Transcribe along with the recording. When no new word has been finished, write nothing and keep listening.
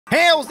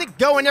How's it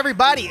going,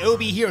 everybody?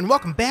 Obi here, and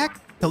welcome back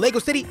to Lego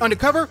City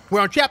Undercover. We're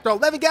on Chapter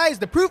 11, guys.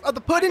 The proof of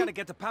the pudding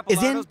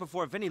is in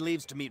before Vinny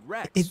leaves to meet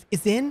Rex.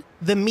 Is in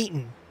the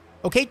meeting.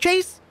 Okay,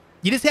 Chase?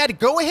 You just had to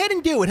go ahead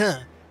and do it,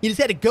 huh? You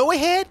just had to go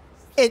ahead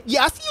and,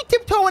 yeah, I see you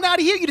tiptoeing out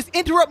of here. You just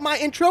interrupt my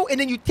intro, and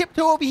then you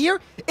tiptoe over here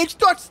and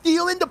start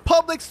stealing the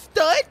public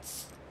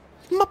studs?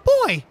 My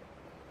boy,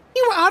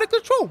 you were out of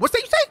control. What's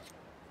that you say?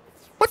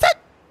 What's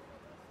that?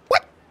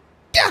 What?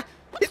 Yeah,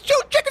 it's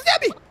shooting chickens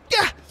at me.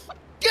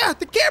 Yeah,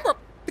 the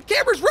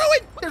camera's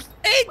ruined. There's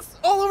eggs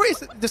all over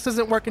it. This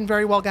isn't working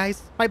very well,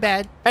 guys. My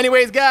bad.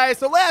 Anyways, guys,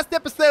 so last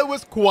episode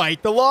was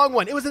quite the long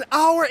one. It was 1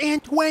 hour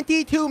and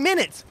 22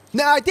 minutes.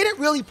 Now, I didn't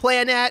really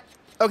plan that,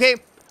 okay?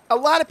 A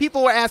lot of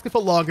people were asking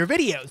for longer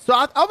videos. So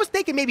I was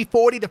thinking maybe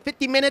 40 to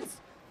 50 minutes,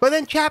 but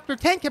then Chapter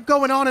 10 kept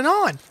going on.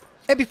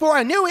 And before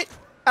I knew it,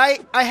 I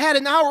had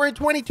 1 hour and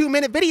 22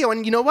 minute video.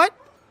 And you know what?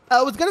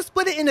 I was going to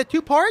split it into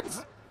 2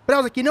 parts, but I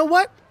was like, you know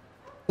what?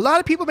 A lot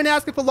of people have been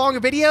asking for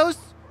longer videos.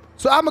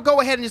 So I'm going to go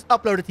ahead and just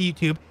upload it to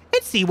YouTube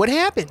and see what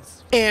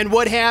happens. And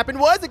what happened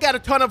was it got a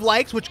ton of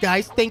likes, which,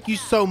 guys, thank you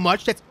so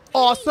much. That's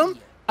awesome.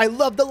 I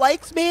love the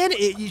likes, man.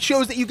 It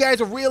shows that you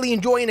guys are really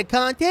enjoying the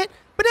content.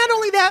 But not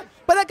only that,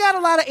 but I got a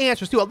lot of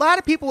answers, too. A lot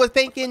of people were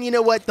thinking, you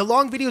know what, the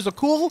long videos are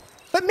cool,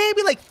 but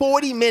maybe like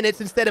 40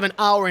 minutes instead of 1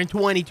 hour and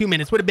 22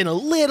 minutes would have been a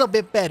little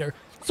bit better.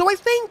 So I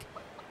think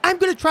I'm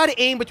going to try to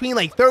aim between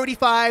like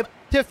 35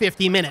 to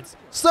 50 minutes.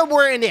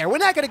 Somewhere in there. We're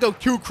not going to go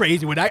too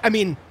crazy with it. I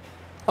mean,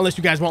 unless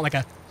you guys want like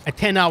a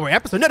 10-hour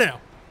episode. No.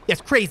 That's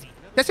crazy.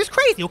 That's just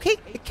crazy, okay?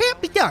 It can't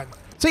be done.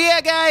 So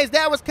yeah, guys,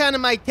 that was kind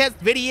of my test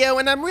video,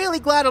 and I'm really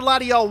glad a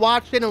lot of y'all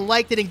watched it and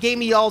liked it and gave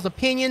me y'all's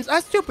opinions.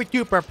 I super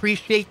duper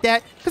appreciate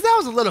that, because I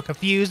was a little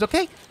confused,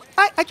 okay?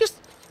 I just,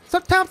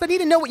 sometimes I need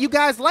to know what you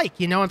guys like,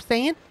 you know what I'm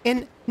saying?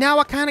 And now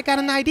I kind of got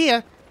an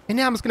idea, and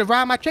now I'm just going to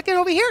ride my chicken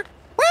over here.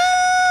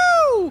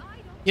 Woo!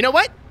 You know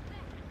what?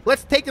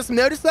 Let's take this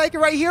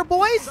motorcycle right here,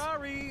 boys.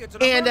 Sorry, it's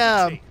an and,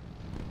 emergency.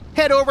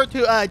 Head over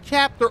to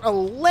Chapter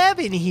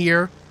 11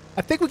 here.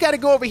 I think we got to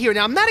go over here.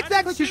 Now, I'm not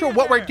exactly too sure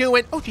what we're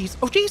doing. Oh, jeez.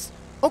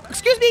 Oh,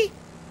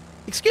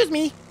 excuse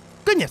me.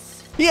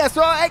 Goodness. Yeah,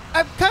 so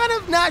I'm kind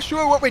of not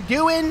sure what we're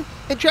doing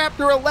in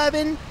Chapter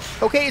 11.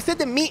 Okay, it said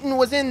the meeting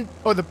was in,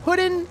 or the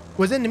pudding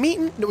was in the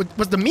meeting.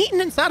 Was the meeting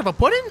inside of a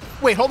pudding?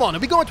 Wait, hold on. Are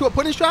we going to a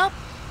pudding shop?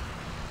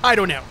 I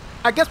don't know.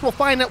 I guess we'll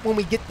find out when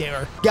we get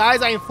there.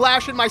 Guys, I am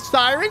flashing my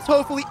sirens.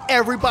 Hopefully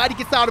everybody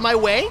gets out of my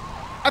way.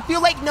 I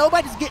feel like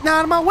nobody's getting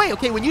out of my way.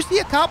 Okay, when you see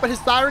a cop with his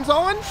sirens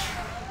on,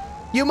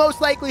 you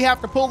most likely have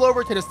to pull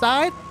over to the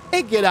side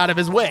and get out of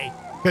his way,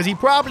 because he's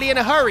probably in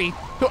a hurry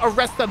to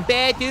arrest some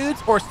bad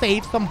dudes or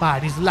save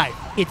somebody's life.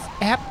 It's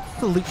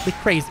absolutely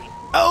crazy.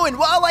 Oh, and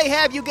while I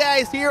have you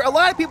guys here, a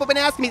lot of people have been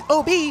asking me,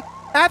 OB,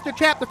 after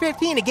Chapter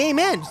 15, the game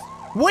ends.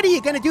 What are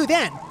you going to do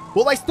then?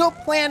 Well, I still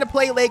plan to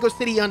play Lego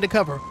City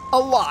Undercover. A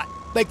lot.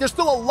 Like, there's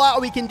still a lot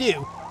we can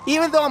do.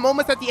 Even though I'm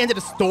almost at the end of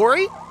the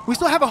story, we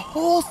still have a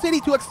whole city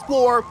to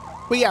explore.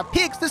 We have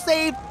pigs to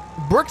save,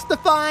 bricks to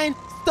find,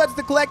 studs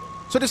to collect.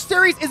 So the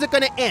series isn't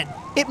going to end.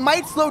 It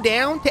might slow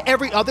down to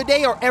every other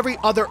day or every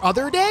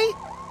other day.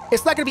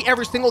 It's not going to be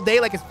every single day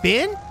like it's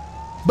been,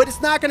 but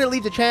it's not going to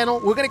leave the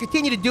channel. We're going to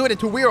continue to do it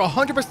until we're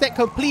 100%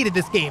 completed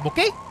this game,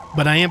 okay?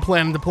 But I am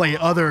planning to play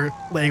other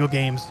Lego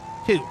games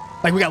too.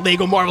 Like we got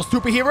Lego Marvel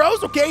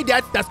Superheroes, okay?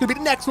 That's going to be the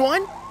next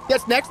one.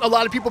 That's next. A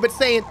lot of people have been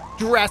saying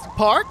Jurassic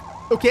Park.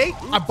 Okay,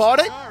 I bought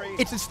it.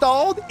 It's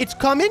installed. It's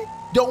coming.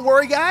 Don't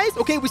worry, guys.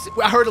 Okay,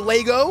 I heard of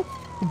Lego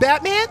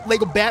Batman.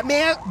 Lego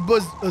Batman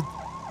was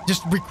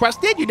just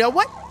requested. You know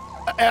what?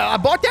 I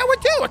bought that one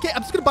too. Okay,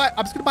 I'm just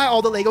gonna buy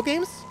all the Lego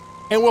games,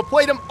 and we'll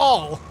play them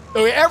all.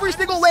 Okay, every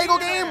single Lego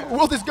game,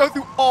 we'll just go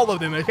through all of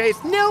them. Okay,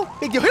 it's no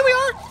big deal. Here we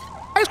are,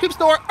 ice cream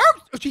store. Oh,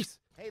 jeez.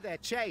 Hey there,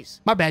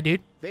 Chase. My bad,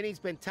 dude. Vinny's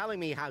been telling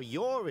me how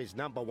you're his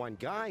 #1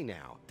 guy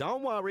now.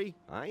 Don't worry,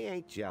 I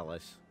ain't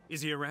jealous.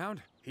 Is he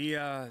around? He,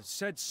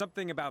 said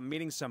something about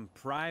meeting some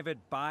private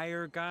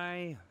buyer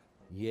guy.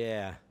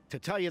 Yeah, to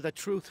tell you the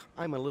truth,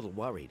 I'm a little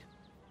worried.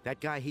 That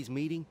guy he's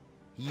meeting,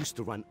 he used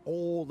to run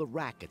all the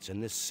rackets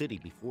in this city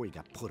before he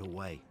got put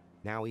away.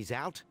 Now he's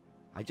out.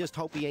 I just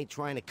hope he ain't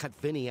trying to cut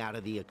Vinny out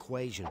of the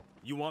equation.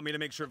 You want me to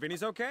make sure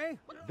Vinny's okay?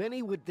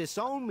 Vinny would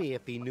disown me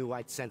if he knew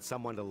I'd sent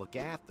someone to look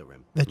after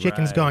him. The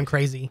chicken's going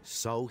crazy.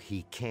 So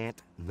he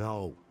can't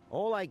know.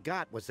 All I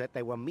got was that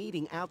they were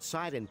meeting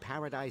outside in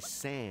Paradise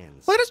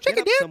Sands. Look at this chicken,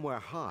 Get up dude. somewhere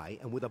high,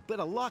 and with a bit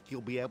of luck, you'll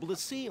be able to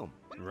see him.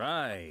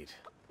 Right.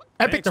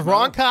 I picked the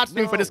wrong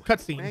costume for No, this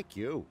cutscene. Thank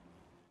you.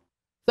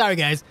 Sorry,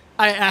 guys.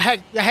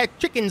 I had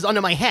chickens under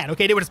my hat.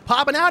 Okay, they were just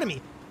popping out of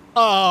me.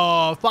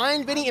 Oh,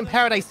 find Vinny in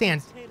Paradise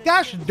Sands.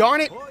 Gosh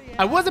darn it.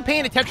 I wasn't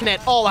paying attention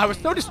at all. I was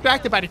so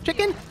distracted by the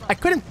chicken, I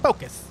couldn't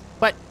focus.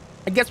 But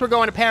I guess we're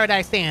going to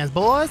Paradise Sands,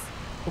 boys.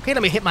 Okay,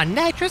 let me hit my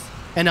nitrous,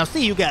 and I'll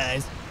see you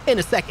guys in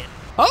a second.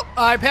 Oh,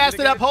 I passed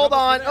it up. Hold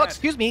on. Oh,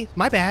 excuse me.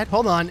 My bad.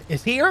 Hold on.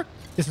 It's here.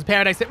 This is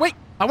Paradise Sands. Wait,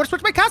 I want to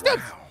switch my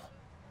costumes. Wow.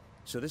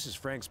 So this is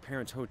Frank's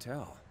parents'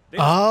 hotel.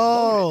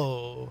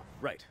 Oh.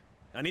 Right.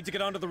 I need to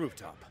get onto the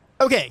rooftop.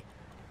 Okay.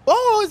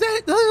 Oh, is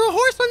that the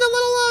horse on the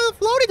little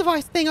floaty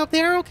device thing up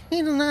there?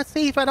 Okay, not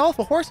safe at all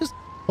for horses.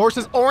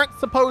 Horses aren't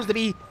supposed to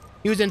be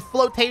using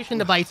flotation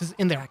devices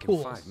in their Back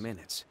pools. in 5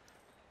 minutes.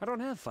 I don't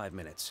have 5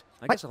 minutes.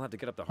 I guess I'll have to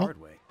get up the hard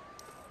way.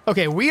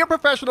 Okay, we are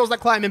professionals that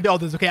climb in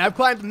buildings, okay? I've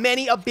climbed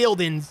many of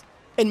buildings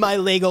in my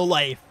Lego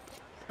life.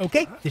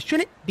 Okay, this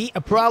shouldn't be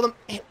a problem.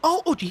 And,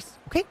 oh, jeez,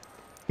 okay.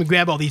 We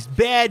grab all these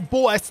bad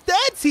boy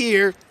studs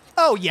here.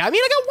 Oh, yeah, I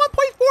mean, I got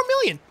 1.4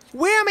 million.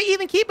 Where am I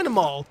even keeping them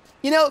all?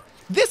 You know,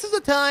 this is a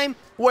time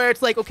where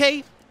it's like,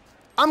 okay,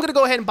 I'm going to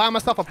go ahead and buy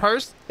myself a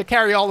purse to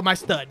carry all of my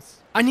studs.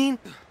 I mean,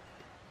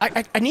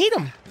 I need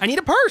them. I need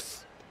a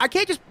purse. I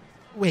can't just...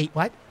 Wait,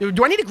 what?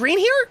 Do I need a green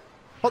here?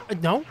 Oh,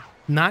 no,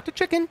 not the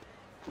chicken.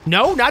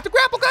 No, not the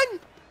grapple gun.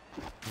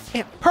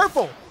 Man,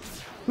 purple.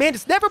 Man,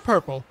 it's never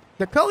purple.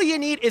 The color you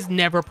need is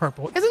never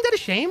purple. Isn't that a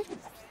shame?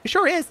 It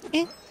sure is.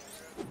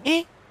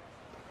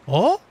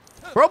 Oh,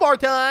 crowbar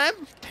time.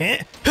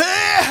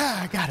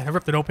 I got it. I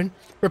ripped it open.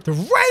 Ripped it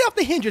right off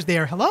the hinges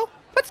there. Hello?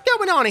 What's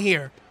going on in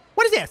here?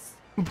 What is this?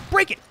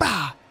 Break it.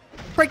 Bah.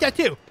 Break that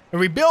too.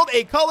 And rebuild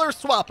a color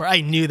swapper.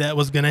 I knew that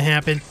was going to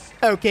happen.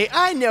 Okay,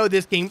 I know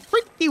this game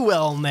pretty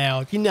well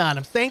now, if you know what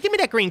I'm saying. Give me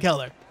that green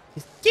color.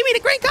 Just give me the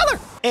green color.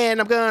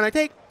 And I'm going to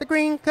take the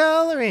green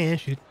color and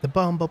shoot the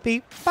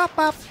bumblebee. Bop,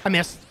 bop. I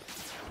missed.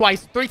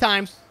 Twice. 3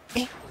 times.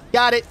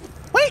 Got it.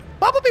 Wait,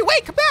 bumblebee,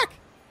 wait, come back.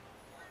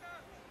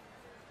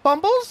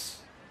 Bumbles?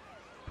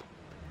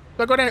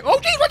 Do I go down here? Oh,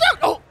 geez, watch out.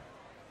 Oh.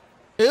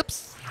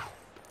 Oops.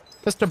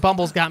 Mr.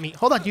 Bumbles got me.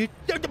 Hold on, dude.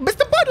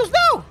 Mr. Bundles,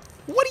 no.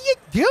 What are you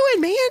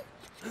doing,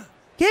 man?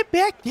 Get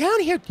back down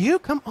here,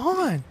 dude. Come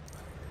on.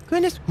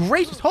 Goodness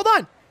gracious. Hold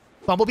on.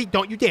 Bumblebee,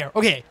 don't you dare.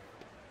 Okay.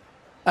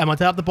 I'm on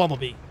top of the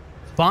bumblebee.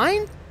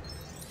 Fine.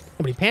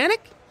 Nobody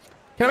panic.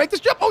 Can I make this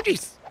jump? Oh,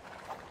 jeez.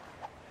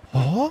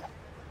 Oh.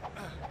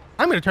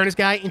 I'm going to turn this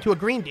guy into a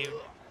green dude.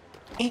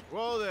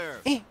 Whoa there.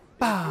 If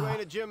you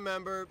ain't a gym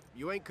member,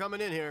 you ain't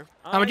coming in here.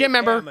 I'm a gym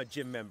member. I'm a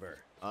gym member.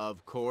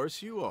 Of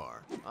course you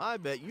are. I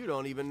bet you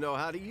don't even know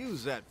how to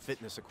use that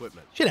fitness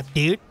equipment. Shut up,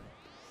 dude.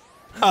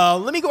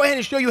 Let me go ahead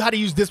and show you how to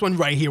use this one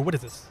right here. What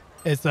is this?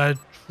 It's a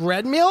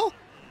treadmill?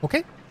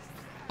 Okay.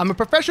 I'm a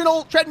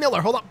professional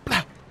treadmiller. Hold on.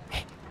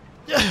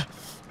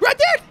 Right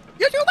there!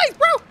 Use your legs,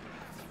 bro!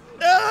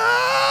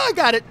 I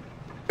got it.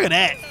 Look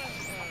at that.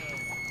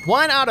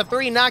 1 out of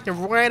 3 knocked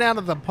him right out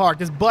of the park.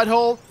 This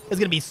butthole is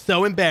going to be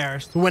so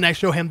embarrassed when I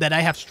show him that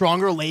I have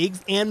stronger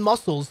legs and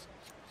muscles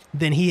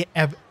than he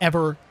has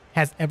ever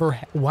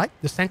what?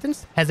 The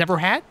sentence? Has ever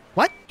had?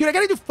 What? Dude, I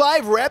got to do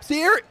 5 reps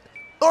here?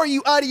 Are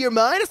you out of your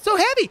mind? It's so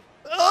heavy.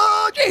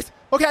 Oh, jeez.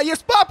 Okay, I need a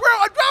spot, bro.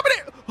 I'm dropping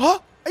it.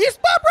 Oh, I need a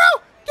spot,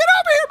 bro. Get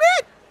over here,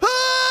 man.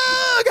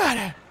 Oh, got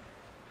it.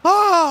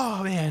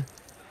 Oh, man.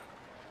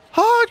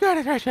 Oh,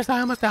 goodness gracious,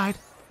 I almost died.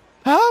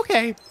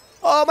 Okay.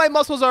 Oh, my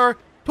muscles are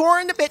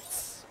torn to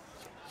bits.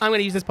 I'm going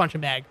to use this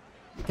punching bag.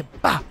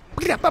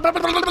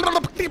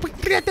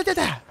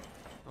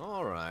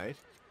 All right.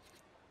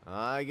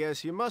 I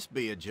guess you must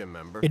be a gym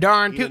member. You're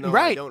darn Even tootin' though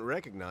I right. don't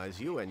recognize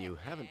you, and you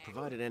haven't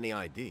provided any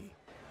ID.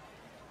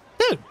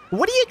 Dude,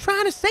 what are you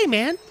trying to say,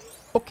 man?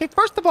 Okay,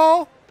 first of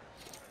all,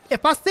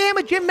 if I say I'm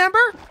a gym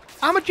member,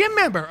 I'm a gym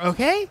member,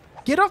 okay?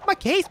 Get off my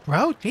case,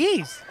 bro.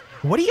 Jeez.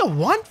 What do you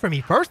want from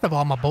me, first of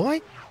all, my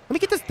boy? Let me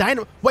get this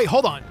dynamite. Wait,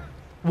 hold on.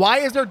 Why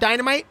is there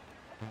dynamite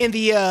in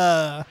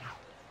the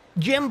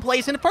gym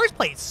place in the first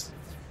place?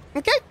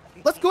 Okay,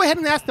 let's go ahead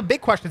and ask the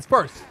big questions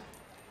first.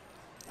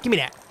 Give me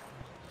that.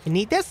 You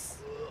need this?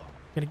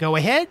 Gonna go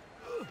ahead.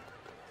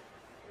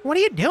 What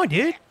are you doing,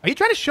 dude? Are you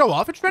trying to show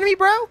off in front of me,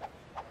 bro?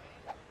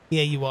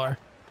 Yeah, you are.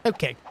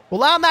 Okay.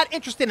 Well, I'm not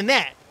interested in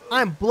that.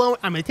 I'm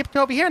gonna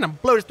tiptoe over here and I'm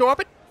blow this door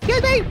open.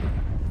 Excuse me.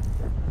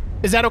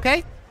 Is that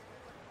okay?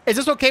 Is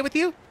this okay with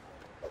you?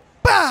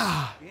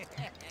 Bah!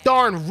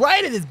 Darn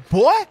right it is,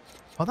 boy.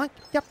 Hold on.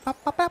 Yep. Oh!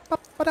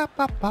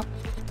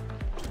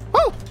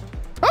 Oh,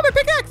 my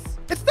pickaxe!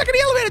 It's stuck in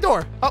the elevator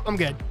door. Oh, I'm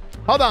good.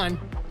 Hold on.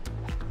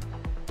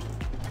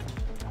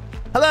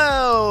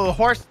 Hello,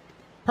 horse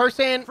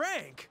person.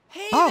 Frank!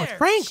 Hey Oh, there, it's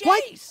Frank,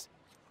 what? Chase!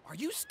 Are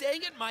you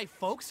staying at my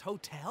folks'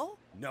 hotel?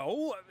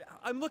 No,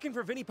 I'm looking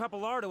for Vinny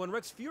Pappalardo and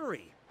Rex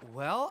Fury.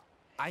 Well,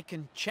 I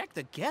can check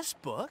the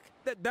guest book.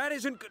 That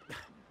isn't good.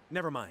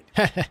 Never mind.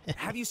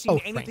 Have you seen Oh,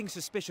 Frank. anything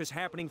suspicious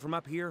happening from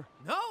up here?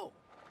 No.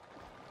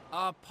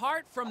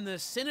 Apart from the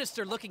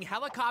sinister-looking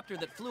helicopter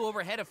that flew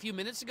overhead a few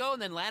minutes ago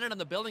and then landed on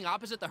the building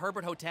opposite the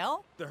Herbert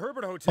Hotel? The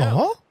Herbert Hotel?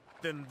 Oh?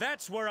 Then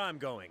that's where I'm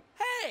going.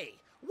 Hey!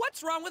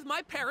 What's wrong with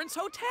my parents'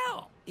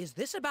 hotel? Is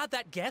this about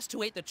that guest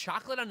who ate the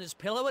chocolate on his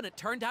pillow and it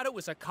turned out it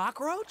was a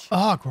cockroach?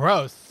 Oh,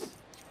 gross.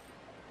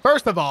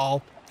 First of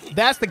all,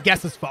 that's the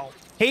guest's fault.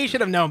 He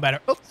should have known better.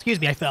 Oh, excuse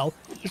me, I fell.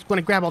 Just want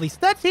to grab all these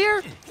studs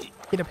here.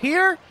 Get up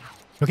here.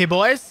 Okay,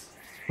 boys.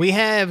 We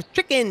have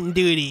chicken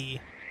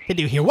duty to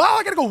do here. Wow,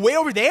 I gotta go way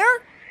over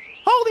there?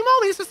 Holy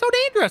moly, this is so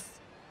dangerous.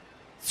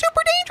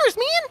 Super dangerous,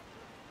 man.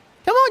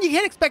 Come on, you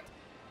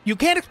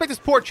can't expect this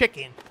poor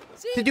chicken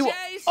to do...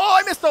 Chase. Oh,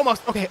 I missed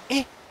almost. Okay,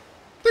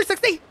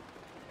 360.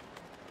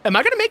 Am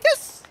I gonna make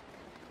this?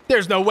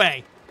 There's no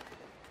way.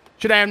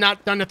 Should I have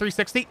not done the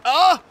 360?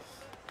 Oh!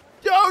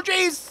 Oh,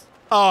 jeez!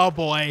 Oh,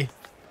 boy.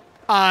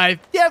 I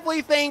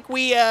definitely think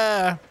we,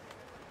 Oh.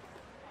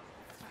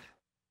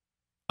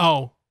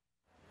 Oh,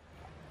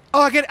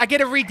 I get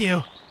a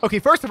redo. Okay,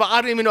 first of all,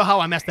 I don't even know how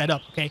I messed that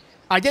up, okay?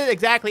 I did it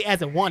exactly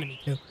as it wanted me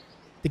to.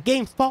 The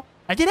game's fault.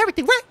 I did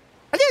everything right.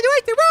 I didn't do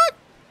anything wrong.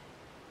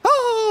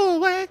 Oh,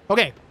 wait.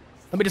 Okay,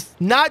 let me just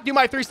not do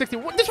my 360.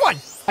 This one.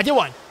 I did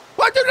one.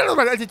 I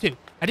did two.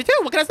 I did two.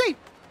 What can I say?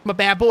 I'm a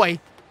bad boy.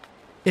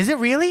 Is it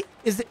really?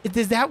 Is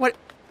that what?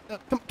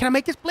 Can I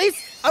make this, please?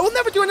 I will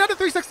never do another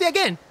 360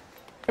 again.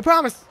 I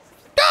promise.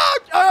 Oh,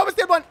 I almost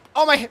did one.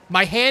 Oh,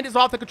 my hand is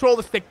off the control of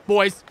the stick,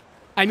 boys.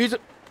 I missed.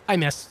 Are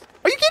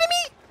you kidding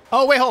me?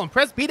 Oh, wait, hold on.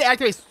 Press B to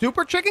activate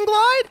Super Chicken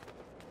Glide?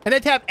 And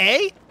then tap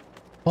A?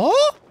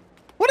 Oh?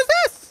 What is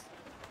this?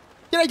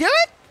 Did I do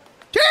it?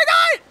 Chicken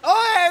Glide!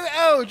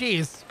 Oh,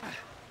 jeez.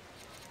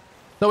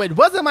 So it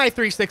wasn't my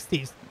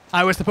 360s.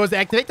 I was supposed to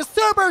activate the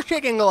Super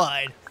Chicken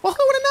Glide. Well,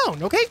 who would have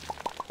known, okay?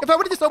 If I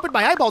would have just opened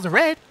my eyeballs in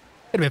red,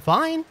 it'd have been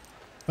fine.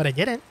 But I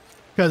didn't.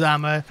 Because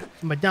I'm a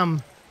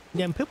dumb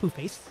poo-poo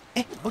face.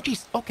 Oh,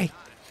 jeez. Okay.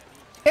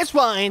 It's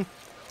fine.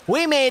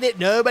 We made it.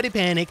 Nobody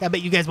panic. I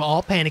bet you guys were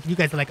all panicking. You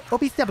guys are like, oh,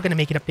 he's never going to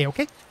make it up there,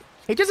 okay?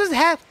 He just doesn't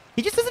have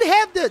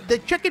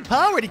the chicken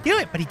power to do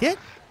it, but he did.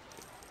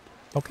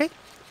 Okay.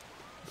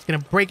 He's going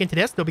to break into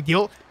this. No big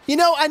deal. You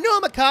know, I know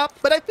I'm a cop,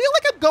 but I feel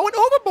like I'm going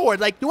overboard.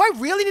 Like, do I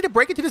really need to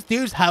break into this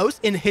dude's house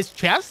in his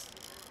chest?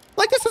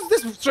 Like, this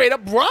is straight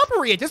up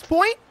robbery at this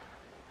point.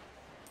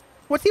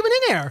 What's even in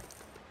there?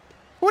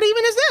 What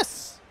even is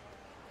this?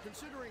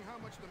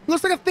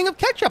 Looks like a thing of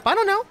ketchup. I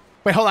don't know.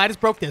 Wait, hold on. I just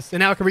broke this,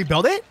 and now I can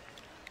rebuild it?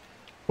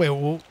 Wait,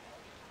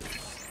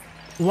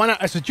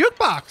 it's a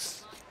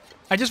jukebox.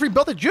 I just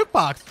rebuilt a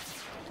jukebox.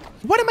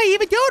 What am I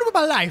even doing with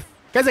my life?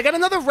 Guys, I got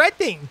another red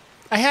thing.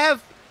 I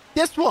have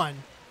this one.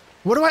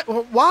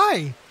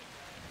 Why?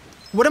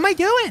 What am I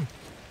doing?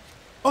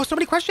 Oh, so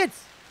many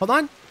questions. Hold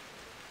on.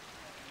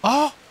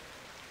 Oh,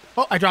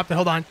 I dropped it.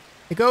 Hold on.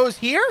 It goes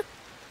here.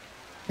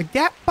 Like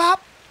that,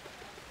 pop.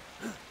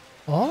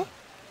 Oh.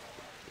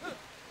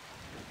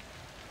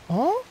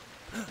 Oh.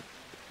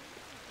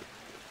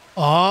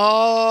 Oh.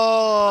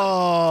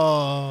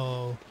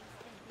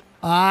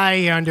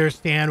 I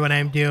understand what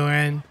I'm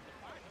doing.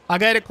 I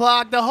gotta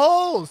clog the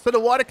holes so the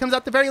water comes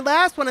out the very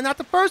last one and not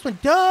the first one.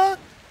 Duh.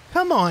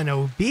 Come on,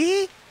 OB.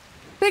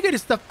 Figure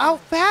this stuff out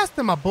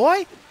faster, my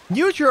boy.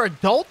 Use your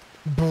adult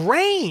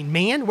brain,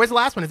 man. Where's the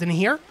last one? Is it in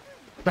here?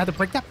 Do I have to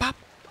break that, pop?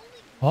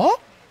 Oh?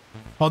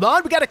 Hold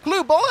on. We got a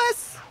clue,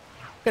 boys.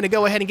 Gonna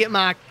go ahead and get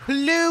my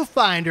clue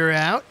finder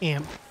out.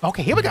 And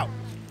okay, here we go.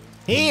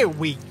 Here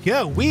we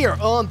go. We are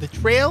on the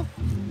trail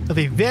of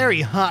a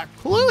very hot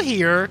clue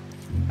here.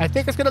 I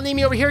think it's gonna lead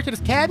me over here to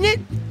this cabinet.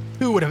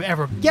 Who would have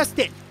ever guessed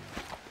it?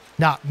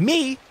 Not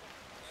me.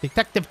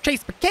 Detective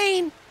Chase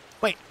McCain.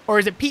 Wait, or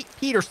is it Pete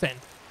Peterson?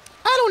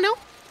 I don't know.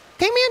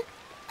 Okay, man.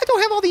 I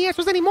don't have all the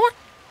answers anymore.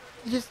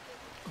 Just...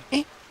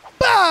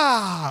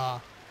 bah!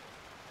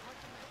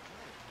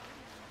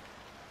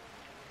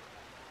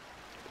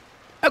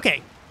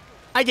 Okay.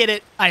 I did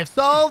it. I have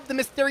solved the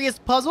mysterious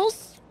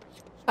puzzles.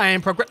 I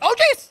am oh,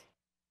 jeez!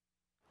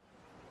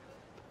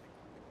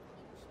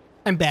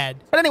 I'm bad.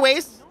 But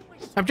anyways,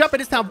 I'm jumping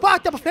this time. Bah,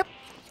 double flip.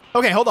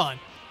 Okay, hold on.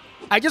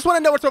 I just want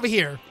to know what's over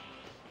here.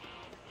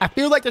 I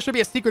feel like there should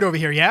be a secret over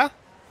here, yeah?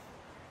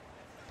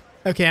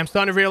 Okay, I'm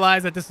starting to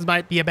realize that this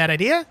might be a bad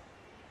idea.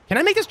 Can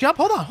I make this jump?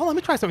 Hold on, let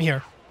me try something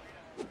here.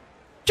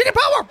 Chicken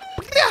power!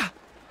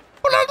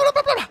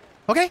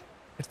 Okay,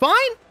 it's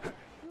fine.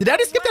 Did I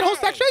just skip that whole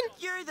section?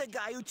 You're the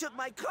guy who took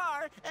my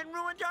car and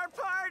ruined our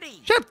party.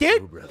 Shut up,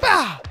 dude.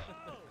 Bah.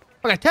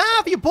 I got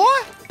time for you, boy.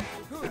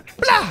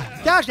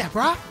 Blah. Dodge that,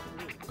 bro.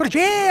 Go to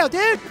jail,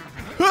 dude.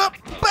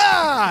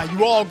 Bah.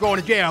 You all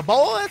going to jail,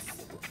 boys.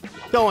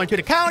 Going to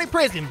the county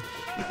prison.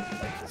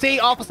 See,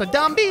 Officer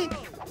Dumby?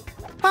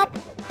 Pop.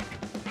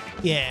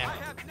 Yeah.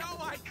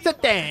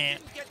 Sit down.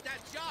 Get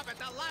that job at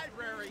the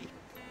library.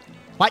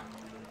 What?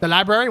 The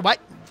library? What?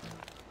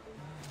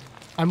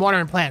 I'm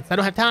watering plants. I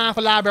don't have time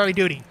for library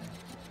duty.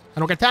 I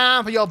don't got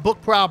time for your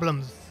book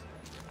problems.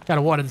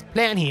 Gotta water this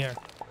plant here.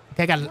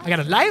 Okay, I got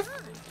a life.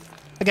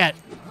 I got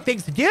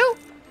things to do.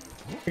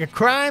 I got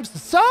crimes to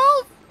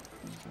solve.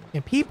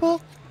 And people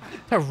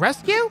to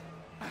rescue.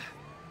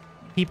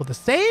 People to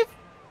save.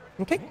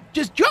 Okay,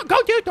 just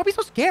go, dude. Don't be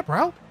so scared,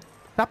 bro.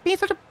 Stop being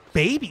such a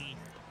baby.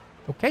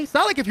 Okay, it's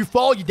not like if you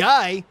fall, you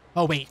die.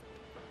 Oh, wait.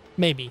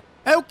 Maybe.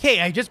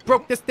 Okay, I just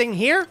broke this thing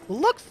here.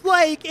 Looks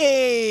like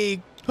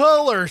a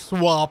color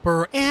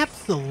swapper.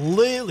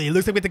 Absolutely.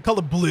 Looks like we have the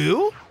color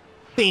blue.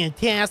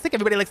 Fantastic.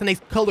 Everybody likes a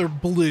nice color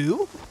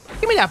blue.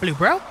 Give me that blue,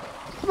 bro.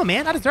 Come on,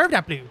 man. I deserve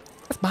that blue.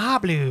 That's my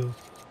blue.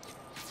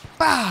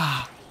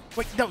 Ah.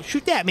 Wait, no,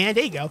 shoot that, man.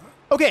 There you go.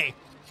 Okay.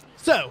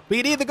 So, we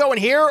can either go in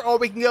here or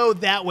we can go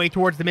that way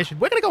towards the mission.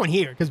 We're going to go in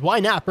here, because why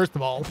not, first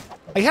of all?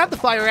 I have the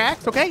fire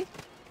axe, okay? This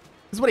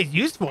is what he's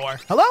used for.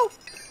 Hello?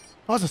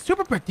 Oh, it's a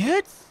super brick,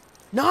 dudes.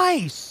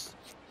 Nice.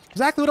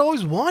 Exactly what I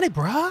always wanted,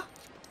 bruh.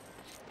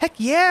 Heck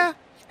yeah.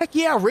 Heck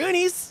yeah,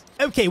 Roonies.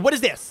 Okay, what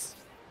is this?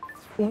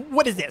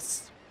 What is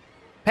this?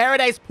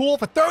 Paradise pool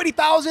for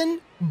 30,000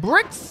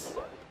 bricks?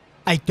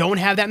 I don't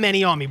have that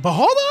many on me, but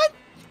hold on.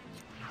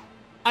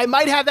 I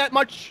might have that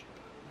much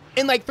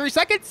in like 3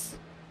 seconds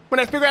when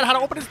I figure out how to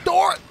open this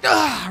door.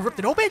 I ripped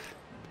it open.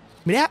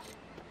 Give me that.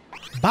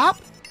 Bop.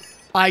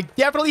 I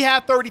definitely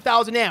have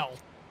 30,000 now.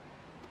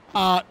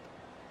 Why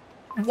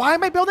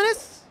am I building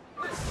this?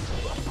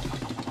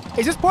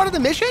 Is this part of the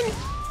mission?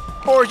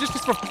 Or is this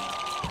just for...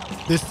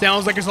 This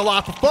sounds like it's a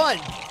lot for fun.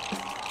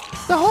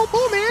 The whole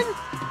pool, man.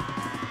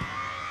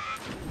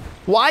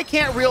 Why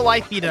can't real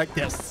life be like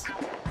this?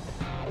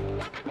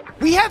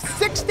 We have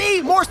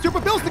 60 more super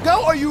bills to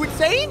go. Are you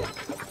insane?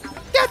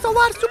 That's a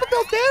lot of super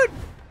bills, dude.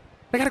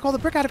 I gotta call the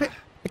brick out of it.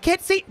 I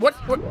can't see. What?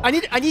 I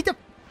need the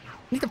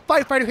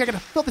firefighter here. I gotta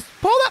fill this.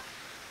 Pull up.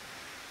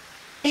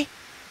 Hey, is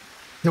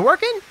it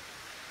working?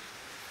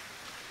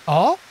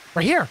 Oh,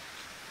 right here.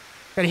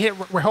 Gotta hit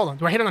it. Wait, hold on.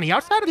 Do I hit it on the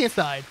outside or the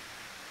inside?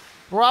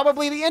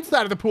 Probably the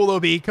inside of the pool,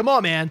 OB. Come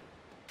on, man.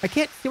 I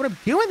can't see what I'm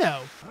doing,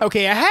 though.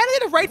 Okay, I had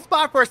it in the right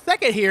spot for a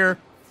second here.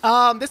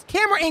 This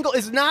camera angle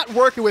is not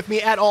working with me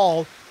at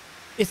all.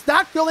 It's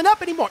not filling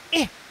up anymore.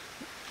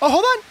 Oh,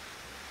 hold on.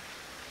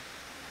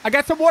 I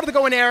got some water to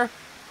go in there.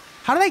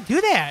 How did I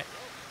do that?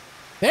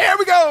 There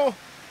we go.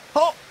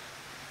 Oh,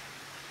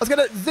 I was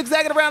going to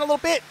zigzag it around a little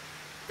bit.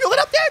 Fill it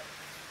up there.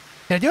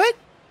 Can I do it?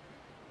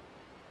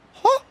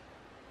 Oh,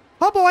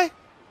 oh boy.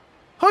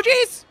 Oh,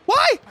 jeez.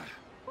 Why?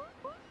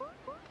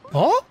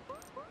 Oh,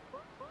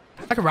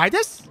 I can ride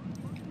this?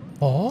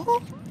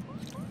 Oh.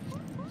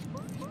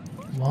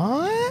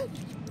 What?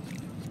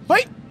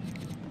 Wait.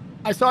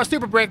 I saw a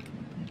super brick.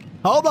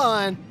 Hold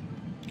on.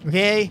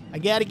 Okay, I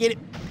gotta get it.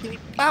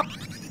 Bop.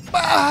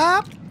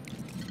 Bop.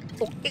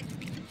 Okay.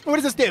 What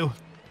does this do?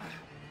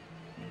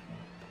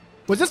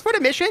 Was this for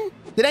the mission?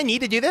 Did I need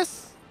to do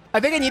this? I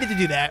think I needed to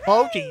do that.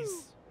 Oh, jeez.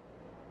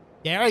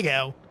 There I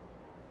go.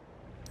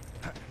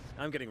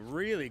 I'm getting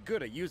really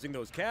good at using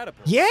those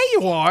catapults. Yeah,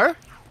 you are.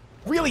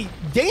 Really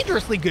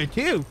dangerously good,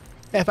 too.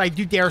 If I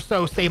do dare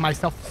so say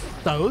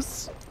myself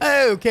so's.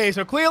 Okay,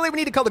 so clearly we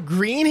need to color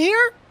green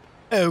here.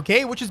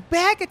 Okay, which is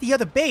back at the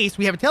other base.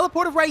 We have a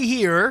teleporter right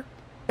here.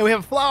 And we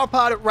have a flower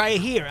pot right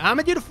here. I'm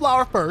going to do the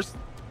flower first.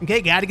 Okay,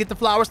 got to get the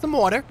flowers some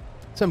water.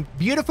 Some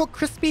beautiful,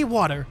 crispy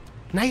water.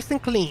 Nice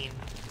and clean.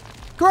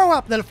 Grow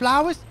up, little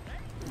flowers.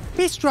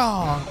 Be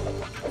strong.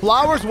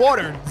 Flowers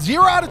watered. 1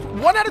 out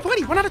of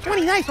 20. 1 out of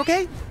 20. Nice,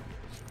 okay.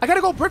 I got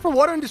to go brick for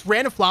water and just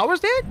random flowers,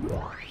 dude?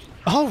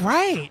 All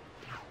right.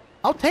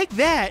 I'll take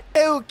that.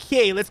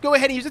 Okay, let's go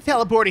ahead and use the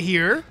teleporter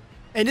here.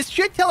 And this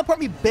should teleport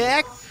me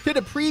back to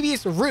the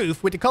previous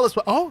roof with the color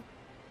swap. Oh,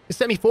 it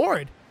sent me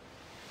forward.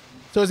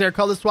 So is there a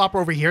color swapper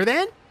over here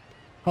then?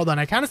 Hold on,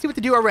 I kind of see what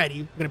to do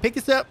already. I'm going to pick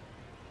this up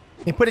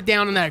and put it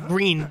down on that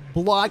green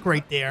block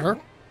right there.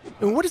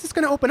 And what is this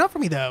going to open up for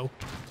me, though?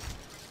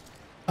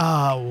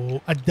 Oh,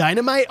 a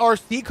dynamite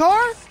RC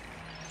car?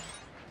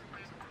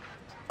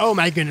 Oh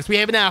my goodness, we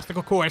have an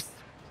obstacle course.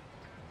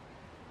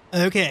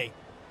 Okay.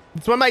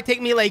 This one might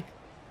take me like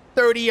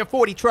 30 or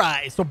 40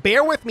 tries. So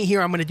bear with me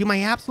here. I'm going to do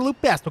my absolute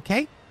best,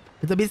 okay?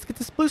 Let me just get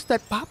this blue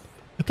stud pop.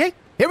 Okay,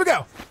 here we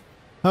go.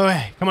 All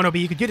right, come on, Obi.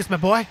 You can do this, my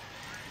boy.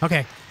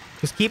 Okay,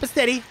 just keep it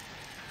steady.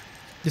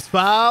 Just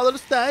follow the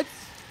studs.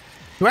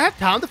 Do I have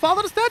time to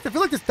follow the studs? I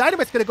feel like this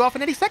dynamite's going to go off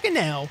in any second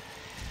now.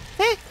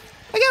 Hey,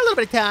 I got a little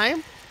bit of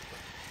time.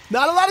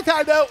 Not a lot of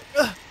time, though.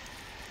 Ugh.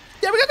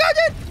 There we go,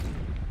 dude.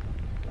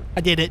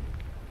 I did it.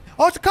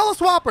 Oh, it's a color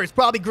swapper. It's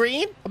probably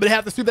green. I'm going to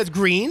have to assume that's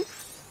green.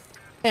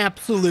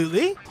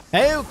 Absolutely.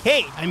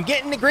 Okay, I'm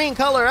getting the green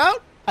color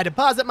out. I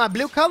deposit my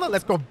blue color.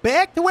 Let's go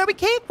back to where we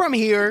came from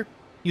here.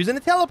 Using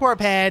the teleport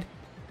pad.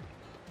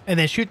 And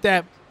then shoot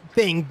that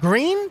thing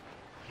green.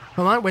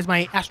 Hold on, where's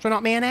my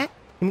astronaut man at?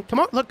 Come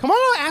on, look, come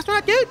on,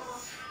 astronaut dude.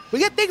 We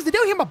got things to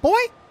do here, my boy.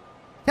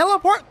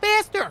 Teleport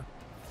faster.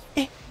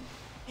 Go,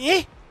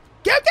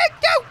 go,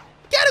 go.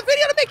 Got a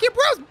video to make your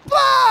bros.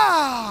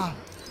 Blah.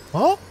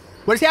 Oh,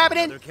 what is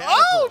happening?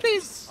 Oh,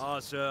 jeez.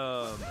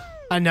 Awesome.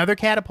 Another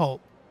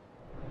catapult.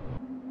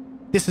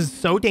 This is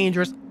so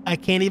dangerous. I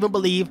can't even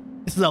believe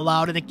this is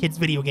allowed in a kid's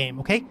video game,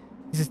 okay?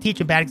 This is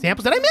teaching bad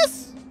examples. Did I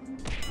miss?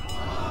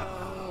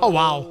 Oh,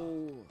 wow.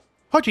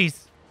 Oh,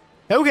 jeez.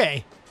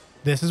 Okay.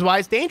 This is why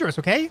it's dangerous,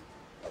 okay?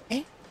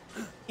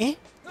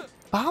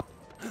 Bop.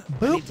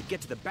 Boop. I need to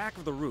get to the back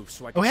of the roof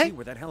so I can see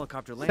where that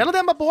helicopter landed. Settle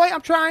down, my boy.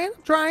 I'm trying,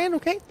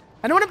 okay?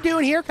 I know what I'm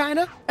doing here, kind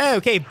of.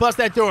 Okay, bust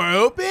that door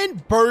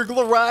open.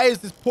 Burglarize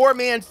this poor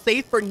man's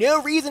safe for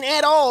no reason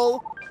at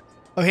all.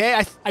 Okay,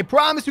 I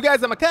promise you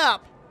guys I'm a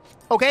cop.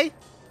 Okay?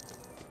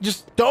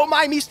 Just don't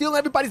mind me stealing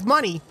everybody's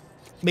money.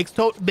 Makes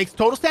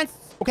total sense,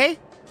 okay?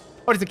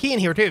 Oh, there's a key in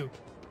here, too.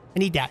 I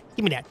need that.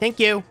 Give me that. Thank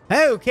you.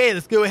 Okay,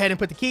 let's go ahead and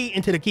put the key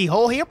into the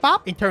keyhole here.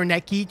 Pop, and turn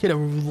that key to the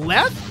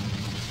left.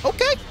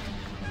 Okay.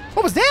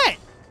 What was that?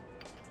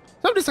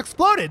 Something just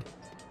exploded.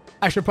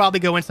 I should probably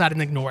go inside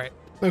and ignore it.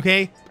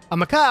 Okay?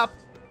 I'm a cop.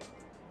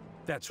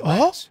 That's right.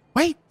 Oh,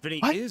 wait. Vinny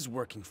what? is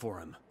working for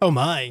him. Oh,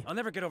 my. I'll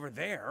never get over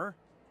there.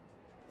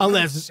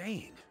 Unless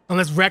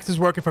Rex is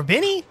working for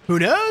Vinny. Who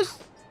knows?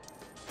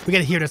 We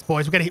gotta hear this,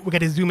 boys. We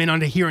gotta zoom in on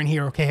the hearing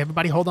here, okay?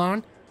 Everybody hold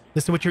on.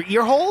 Listen with your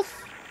ear holes.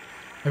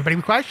 Everybody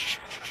be quiet. Shh.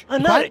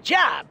 Another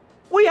job.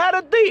 We had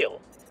a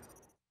deal.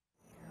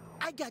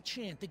 I got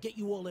chance to get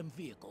you all them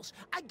vehicles.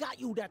 I got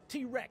you that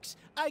T-Rex.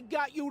 I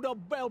got you the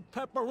bell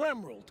pepper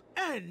emerald.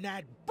 And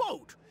that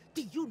boat.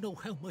 Do you know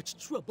how much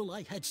trouble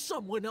I had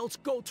someone else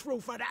go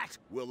through for that?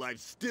 Well, I've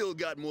still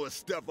got more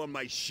stuff on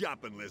my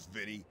shopping list,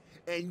 Vinny.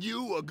 And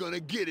you are gonna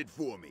get it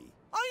for me.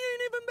 I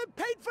ain't even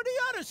been paid for the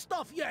other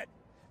stuff yet.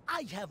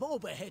 I have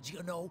overheads,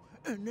 you know,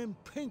 and them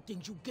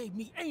paintings you gave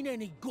me ain't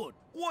any good.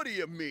 What do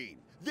you mean?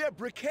 They're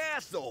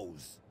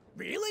Picassos.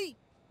 Really?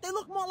 They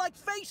look more like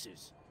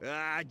faces.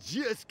 Ah,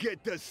 just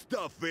get the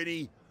stuff,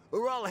 Vinny,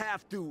 or I'll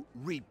have to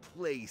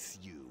replace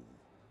you.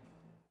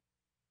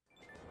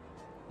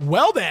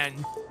 Well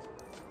then.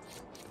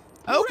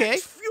 Okay.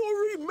 Rex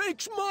Fury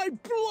makes my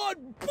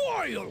blood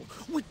boil.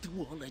 We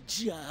do all the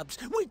jobs,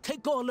 we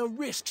take all the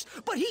risks,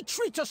 but he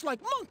treats us like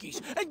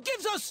monkeys and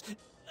gives us,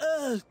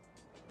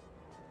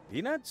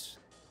 Peanuts?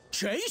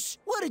 Chase?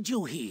 What did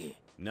you hear?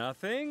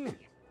 Nothing.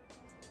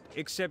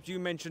 Except you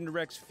mentioned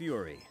Rex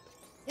Fury.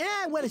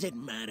 Yeah, what does it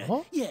matter?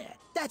 Huh? Yeah,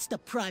 that's the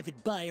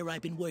private buyer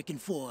I've been working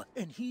for,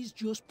 and he's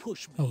just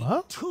pushed me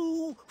Hello?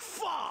 too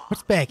far.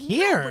 What's back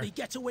here? Nobody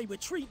gets away with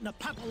treating the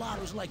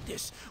papalatos like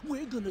this.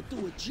 We're gonna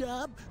do a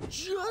job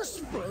just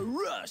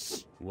for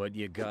us. What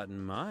you got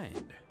in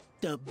mind?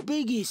 The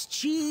biggest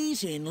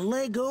cheese in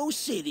Lego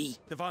City.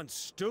 The von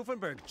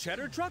Stauffenberg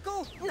cheddar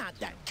truckle? Not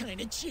that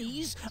kind of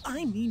cheese.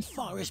 I mean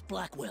Forrest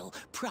Blackwell,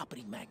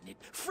 property magnate,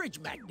 fridge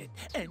magnate,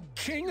 and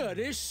king of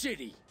this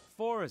city.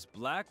 Forrest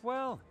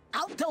Blackwell?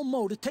 I'll tell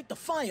Mo to take the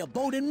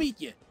fireboat and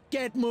meet you.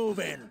 Get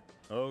moving.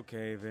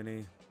 Okay,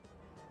 Vinny.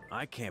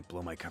 I can't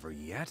blow my cover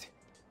yet.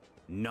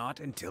 Not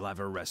until I've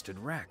arrested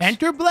Rex.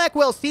 Enter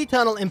Blackwell Sea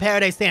Tunnel in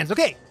Paradise Sands.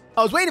 Okay,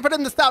 I was waiting for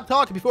them to stop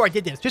talking before I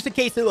did this, just in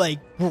case it, like,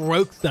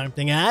 broke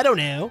something. I don't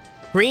know.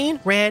 Green,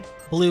 red,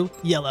 blue,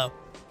 yellow.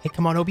 Hey,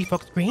 come on, Obi,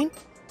 folks. Green,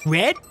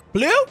 red,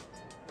 blue,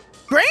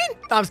 green?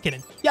 No, I'm just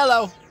kidding.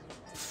 Yellow.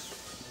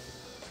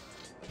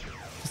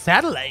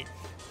 Satellite.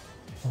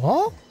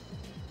 Oh?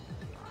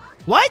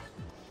 What?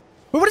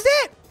 What is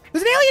that?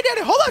 There's an alien down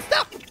there. Hold on,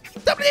 stop.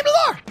 Stop in the name of the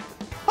law.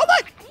 Hold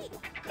on.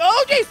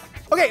 Oh, jeez.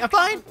 Okay, I'm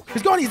fine.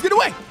 He's going. He's good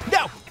away.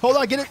 No. Hold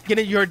on. Get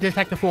in your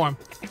detective form.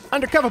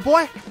 Undercover,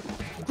 boy.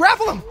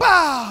 Grapple him.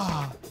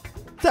 Bah.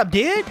 What's up,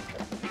 dude?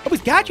 Oh,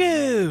 he's got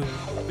you.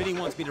 Vinny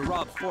wants me to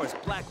rob Forrest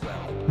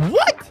Blackwell.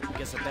 What?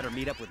 Guess I better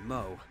meet up with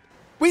Mo.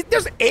 Wait,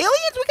 there's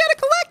aliens we gotta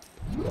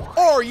collect?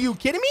 Are you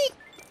kidding me?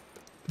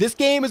 This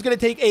game is gonna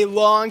take a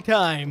long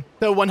time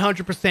to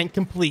 100%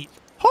 complete.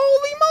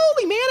 Holy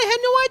moly, man, I had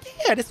no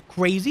idea. That's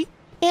crazy.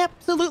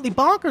 Absolutely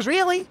bonkers,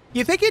 really.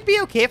 You think it'd be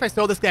okay if I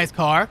stole this guy's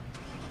car?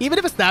 Even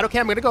if it's not okay,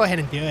 I'm gonna go ahead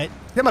and do it.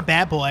 'Cause I'm a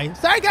bad boy.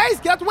 Sorry, guys,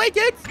 get out the way,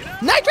 dudes.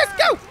 Nitrous,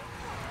 go!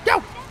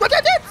 Go! Look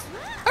at dudes!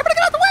 Everybody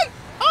get out the way!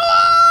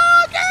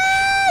 Oh,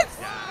 kids!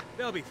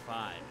 They'll be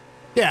fine.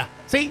 Yeah,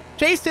 see,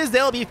 Chase says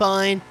they'll be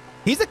fine.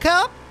 He's a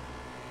cop.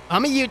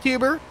 I'm a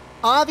YouTuber.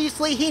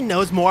 Obviously, he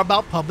knows more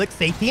about public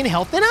safety and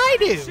health than I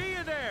do. See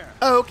you there.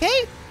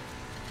 Okay.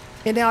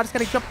 And now I just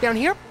gotta jump down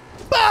here.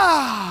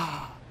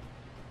 Bah!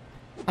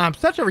 I'm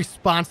such a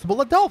responsible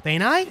adult,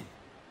 ain't I?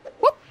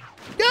 Whoop!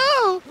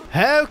 Go!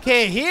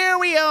 Okay, here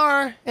we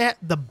are at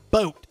the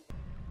boat.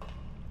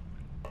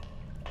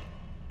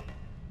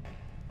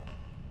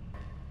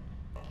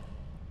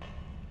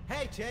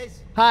 Hey,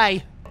 Chase.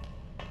 Hi.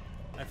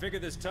 I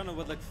figured this tunnel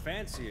would look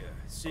fancier,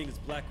 seeing as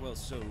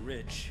Blackwell's so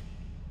rich.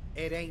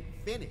 It ain't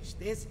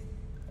finished, is it?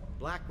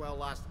 Blackwell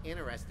lost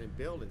interest in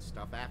building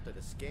stuff after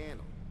the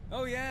scandal.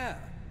 Oh yeah,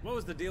 what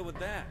was the deal with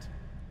that?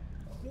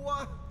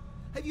 What?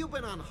 Have you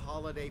been on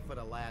holiday for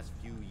the last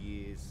few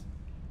years?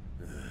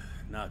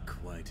 Not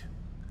quite.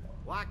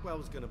 Blackwell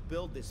was gonna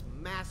build this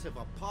massive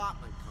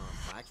apartment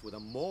complex with a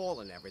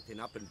mall and everything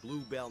up in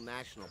Bluebell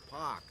National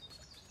Park.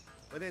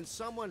 But then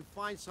someone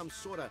finds some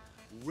sort of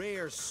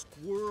rare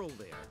squirrel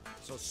there,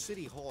 so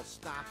City Hall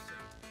stops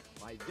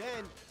it. By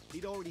then,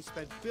 he'd already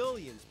spent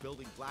billions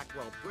building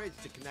Blackwell Bridge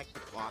to connect the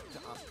park to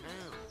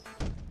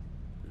uptown.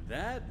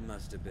 That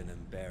must have been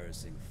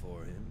embarrassing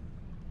for him.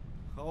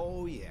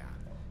 Oh yeah,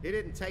 he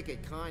didn't take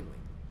it kindly.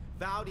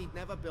 Vowed he'd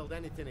never build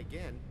anything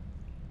again.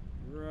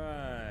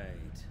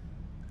 Right.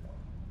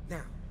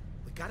 Now,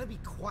 we gotta be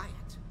quiet.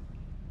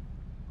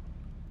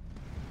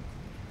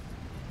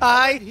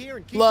 I Right here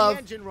and keep love the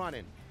engine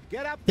running.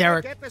 Get up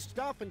Derek. there, get the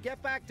stuff, and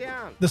get back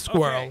down. the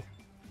squirrel. Okay.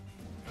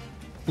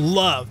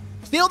 Love.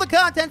 Steal the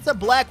contents of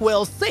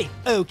Blackwell's safe.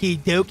 Okie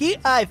dokie.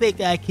 I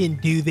think I can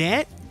do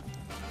that.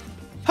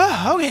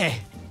 Okay.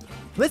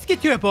 Let's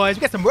get to it, boys.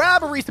 We got some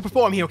robberies to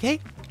perform here, okay?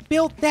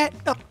 Build that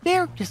up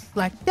there, just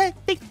like that.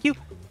 Thank you.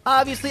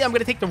 Obviously, I'm going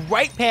to take the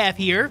right path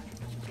here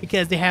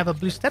because they have a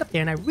blue stud up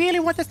there, and I really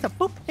want this to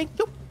boop. Thank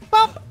you.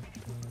 Bop.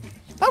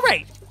 All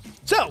right.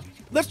 So,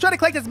 let's try to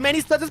collect as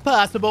many studs as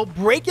possible,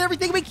 break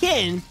everything we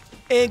can,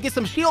 and get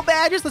some shield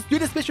badges. Let's do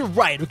this mission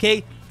right,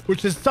 okay?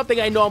 Which is something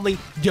I normally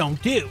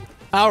don't do.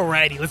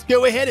 Alrighty, let's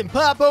go ahead and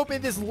pop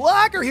open this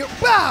locker here.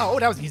 Wow,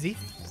 that was easy.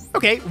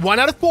 Okay, 1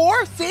 out of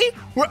 4. See?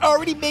 We're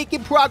already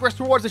making progress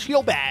towards the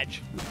shield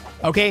badge.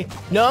 Okay,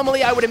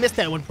 normally I would have missed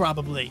that one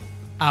probably.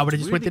 I would have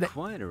just went to that.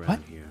 Quiet around What?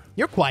 here.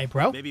 You're quiet,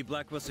 bro. Maybe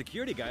Blackwell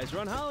security guys are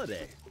on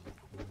holiday.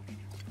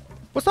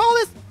 What's all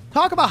this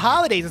talk about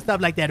holidays and stuff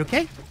like that,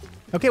 okay?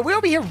 Okay, we're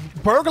over here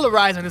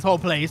burglarizing this whole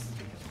place.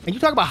 And you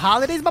talk about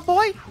holidays, my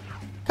boy?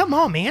 Come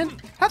on, man.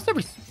 Have some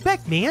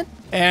respect, man.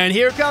 And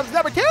here comes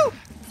number 2.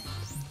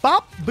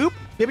 Bop, boop,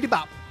 bibbity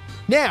bop.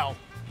 Now,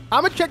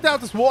 I'm gonna check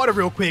out this water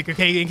real quick,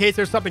 okay, in case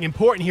there's something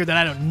important here that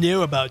I don't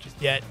know about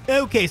just yet.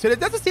 Okay, so there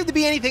doesn't seem to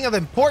be anything of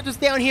importance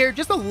down here,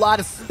 just a lot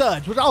of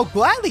studs, which I'll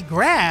gladly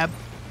grab.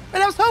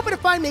 And I was hoping to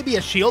find maybe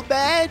a shield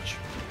badge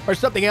or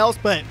something else,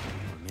 but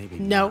Maybe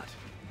no, not.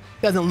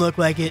 doesn't look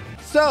like it.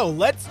 So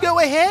let's go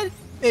ahead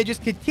and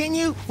just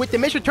continue with the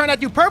mission. Turn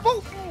out to purple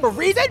for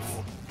reasons.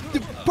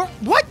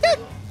 What the?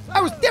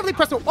 I was definitely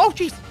pressing. Oh,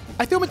 jeez.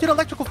 I threw him into the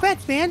electrical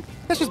fence, man.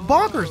 That's just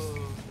bonkers.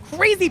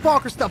 Crazy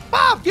bonkers stuff.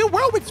 Bob, do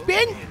whirlwind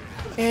spin.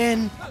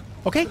 And,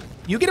 okay,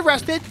 you get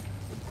arrested.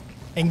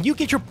 And you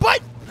get your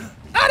butt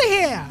out of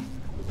here.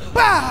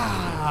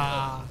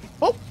 Bah!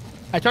 Oh,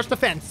 I touched the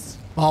fence.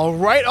 All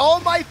right,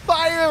 all my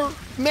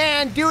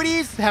fireman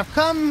duties have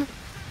come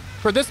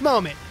for this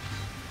moment.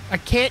 I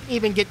can't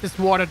even get this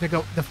water to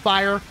go. The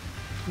fire,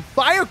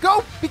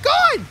 go, be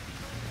gone!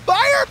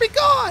 Fire, be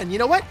gone! You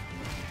know what?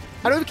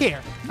 I don't even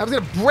care. I was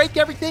gonna break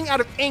everything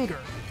out of anger.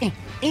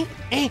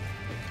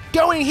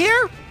 Go in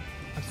here.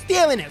 I'm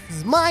stealing this. This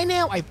is mine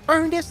now. I've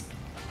earned this.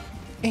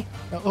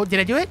 Oh, did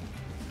I do it?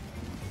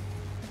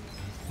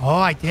 Oh,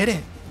 I did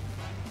it.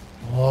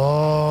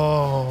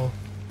 Oh.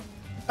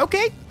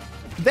 Okay.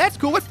 That's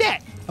cool. What's that?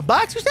 A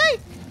box, you say?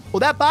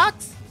 Will that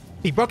box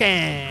be broken?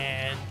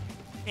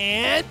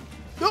 And...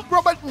 oh,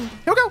 wrong button. Here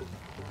we go.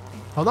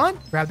 Hold on.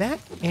 Grab that.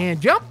 And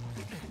jump.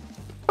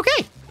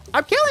 Okay.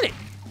 I'm killing it.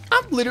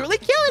 I'm literally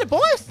killing it,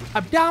 boys.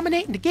 I'm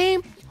dominating the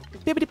game.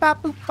 Bibbidi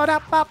bop boop ba da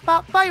bop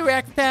bop fire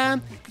axe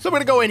time. So I'm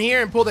gonna go in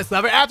here and pull this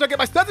lever after I get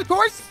my studs, of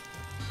course.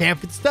 Can't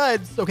fit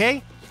studs,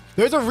 okay?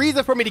 There's a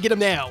reason for me to get them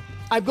now.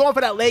 I'm going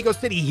for that Lego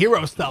City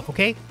hero stuff,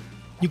 okay?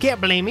 You can't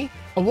blame me.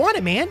 I want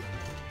it, man.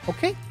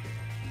 Okay?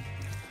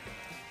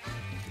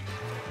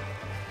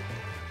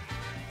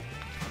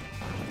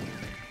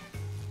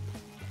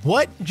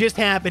 What just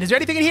happened? Is there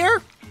anything in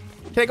here?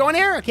 Can I go in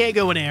there? I can't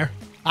go in there.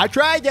 I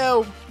tried,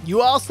 though.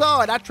 You all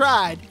saw it. I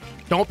tried.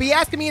 Don't be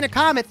asking me in the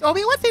comments, oh,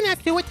 wait, what's in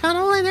that sewer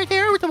tunnel in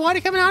there with the water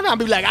coming out of it? I'll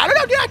be like, I don't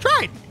know, dude, I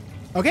tried.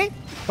 Okay?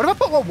 What if I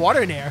put more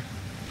water in there?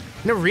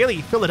 And then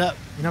really fill it up.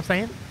 You know what I'm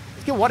saying?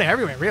 Let's get water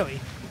everywhere, really.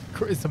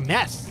 It's a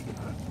mess.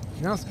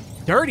 You know, it's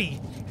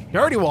dirty.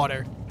 Dirty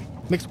water.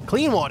 Mixed with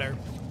clean water.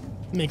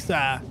 Makes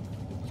a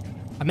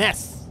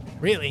mess.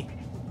 Really.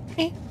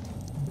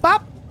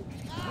 Bop.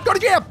 Go to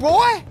jail,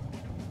 boy.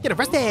 Get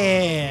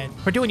arrested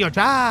for doing your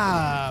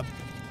job.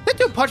 That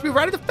dude punched me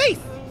right in the face.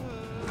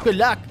 Good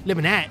luck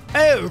living that.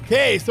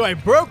 Okay, so I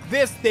broke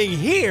this thing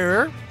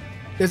here.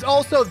 There's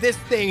also this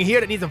thing here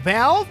that needs a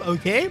valve.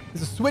 Okay,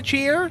 there's a switch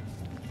here.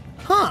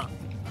 Huh.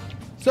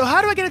 So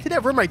how do I get into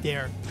that room right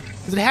there?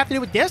 Does it have to do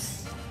with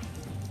this?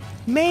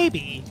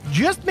 Maybe.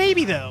 Just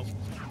maybe, though.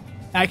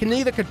 I can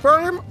either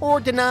confirm or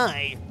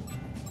deny.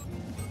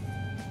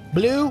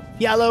 Blue,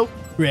 yellow,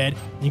 red,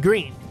 and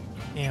green.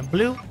 And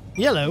blue,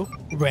 yellow,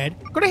 red,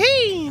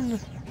 green.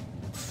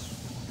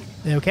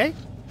 Okay.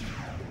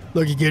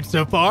 Looking good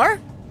so far.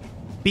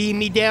 Beam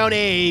me down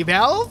a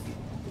valve?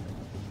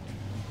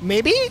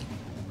 Maybe?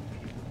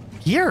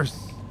 Gears.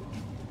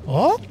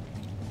 Oh?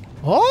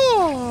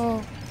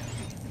 Oh.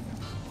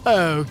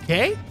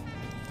 Okay.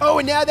 Oh,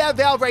 and now that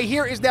valve right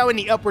here is now in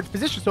the upwards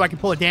position, so I can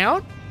pull it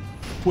down.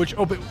 Which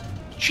open...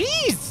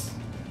 Jeez!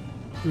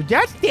 Dude,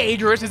 that's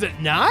dangerous, is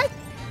it not?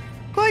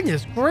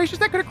 Goodness gracious,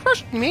 that could have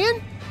crushed me,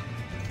 man.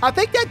 I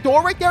think that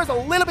door right there is a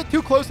little bit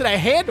too close to that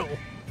handle.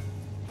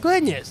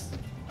 Goodness.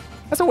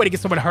 That's a way to get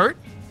someone hurt.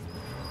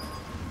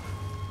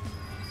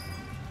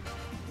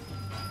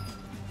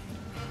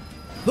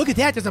 Look at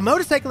that, there's a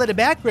motorcycle in the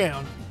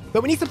background.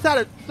 But we need some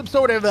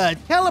sort of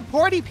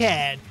teleporty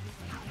pad.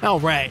 All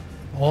right.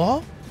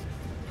 Oh?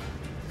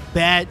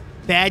 Bad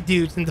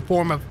dudes in the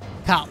form of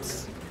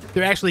cops.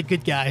 They're actually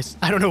good guys.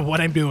 I don't know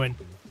what I'm doing.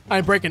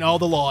 I'm breaking all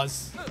the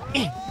laws.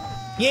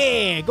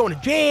 Yeah, going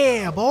to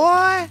jail,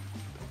 boy.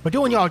 We're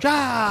doing your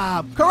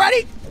job.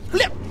 Karate,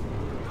 flip.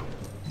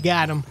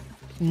 Got him.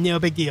 No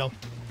big deal.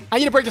 I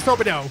need to break this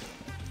open, though.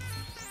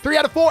 3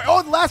 out of 4.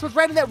 Oh, the last one's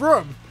right in that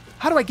room.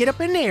 How do I get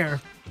up in there?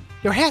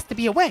 There has to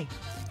be a way.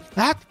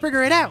 I have to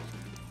figure it out.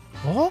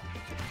 Oh?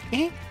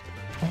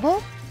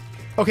 Oh?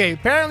 Okay,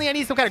 apparently I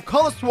need some kind of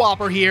color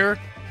swapper here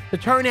to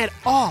turn that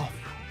off.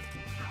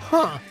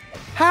 Huh.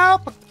 How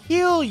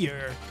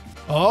peculiar.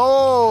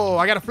 Oh,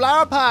 I got a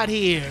flower pot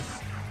here.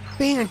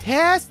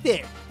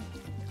 Fantastic.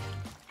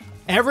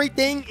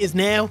 Everything is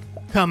now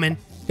coming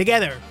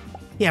together.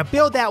 Yeah,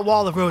 build that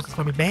wall of roses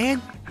for me,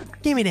 man.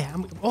 Give me that.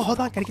 Oh, hold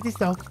on. Gotta get this,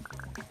 though.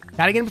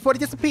 Gotta get them before they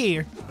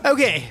disappear.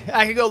 Okay,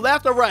 I can go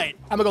left or right.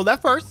 I'm gonna go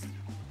left first.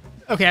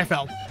 Okay, I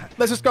fell.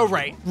 Let's just go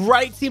right.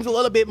 Right seems a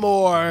little bit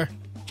more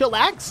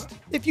chillaxed,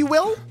 if you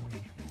will.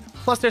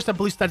 Plus, there's some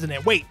blue studs in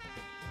there. Wait.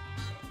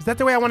 Is that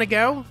the way I want to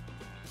go?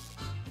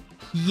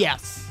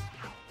 Yes.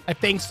 I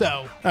think so.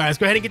 All right, let's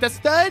go ahead and get that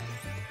stud.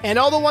 And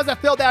all the ones that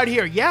fell down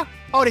here. Yeah?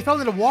 Oh, they fell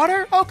into the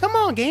water? Oh, come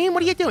on, game.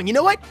 What are you doing? You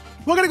know what?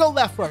 We're going to go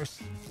left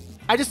first.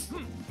 I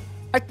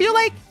feel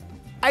like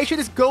I should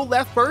just go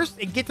left first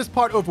and get this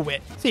part over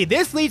with. See,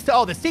 this leads to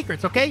all the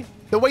secrets, okay?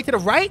 The way to the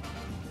right,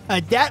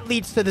 that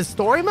leads to the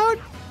story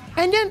mode.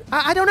 And then,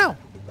 I don't know.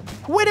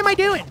 What am I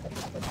doing?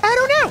 I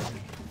don't know.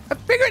 I'm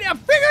figuring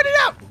it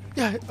out.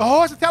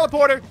 Oh, it's a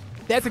teleporter.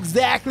 That's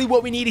exactly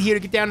what we needed here to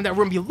get down in that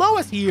room below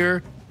us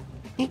here.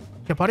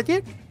 Jump on it,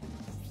 dude.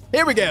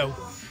 Here we go.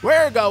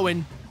 We're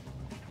going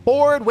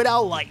forward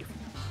without life.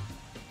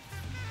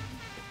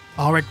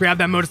 All right, grab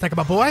that motorcycle,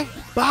 my boy.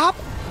 Bop.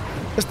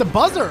 It's the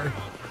buzzer.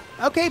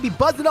 Okay, be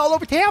buzzing all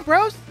over town,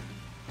 bros.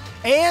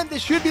 And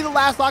this should be the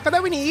last locker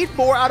that we need.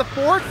 4 out of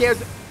 4.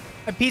 There's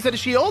a piece of the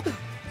shield.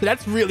 So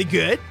that's really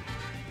good.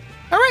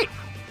 All right,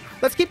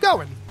 let's keep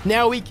going.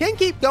 Now, we can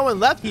keep going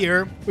left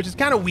here, which is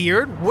kind of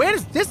weird. Where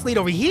does this lead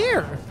over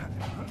here?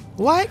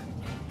 What?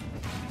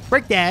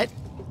 Break that,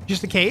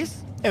 just in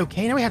case.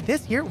 Okay, now we have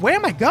this here. Where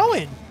am I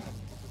going?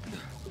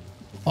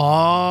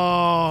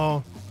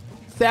 Oh.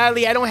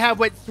 Sadly, I don't have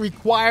what's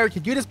required to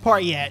do this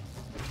part yet.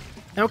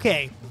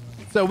 Okay.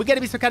 So we got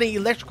to be some kind of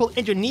electrical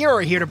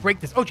engineer here to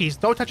break this. Oh, geez.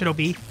 Don't touch it, OB.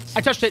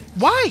 I touched it.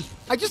 Why?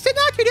 I just said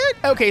not to,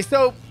 dude. Okay,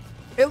 so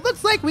it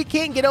looks like we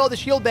can't get all the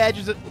shield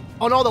badges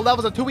on all the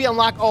levels until we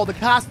unlock all the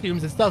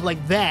costumes and stuff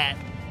like that.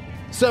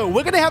 So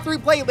we're going to have to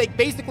replay, like,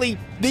 basically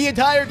the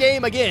entire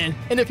game again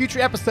in a future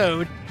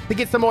episode to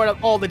get some more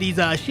of all of these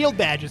shield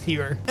badges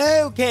here.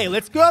 Okay,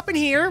 let's go up in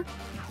here.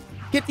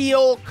 Get the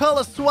old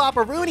color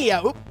swap-a-rooney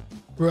out. Oop,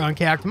 wrong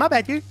character. My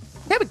bad, dude.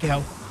 There we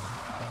go.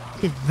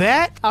 Get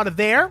that out of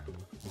there.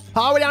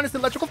 Power down this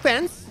electrical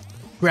fence.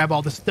 Grab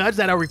all the studs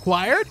that are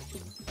required.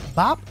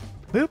 Bop.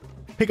 Boop.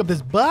 Pick up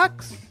this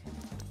box.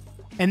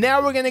 And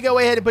now we're going to go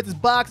ahead and put this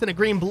box in a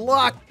green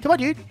block. Come on,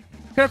 dude.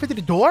 Can I fit through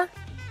the door?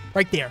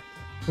 Right there.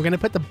 We're going to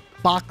put the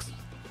box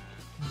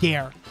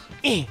there.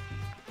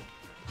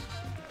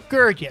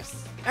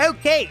 Gorgeous.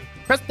 Okay.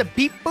 Press the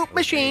beep boop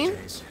machine.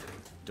 Chase,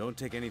 don't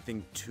take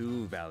anything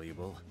too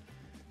valuable.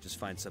 Just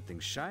find something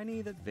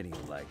shiny that Vinny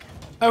will like.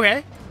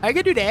 Okay. I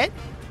can do that.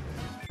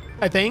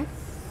 I think.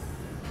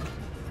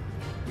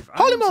 If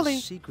Holy I was moly. a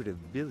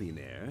secretive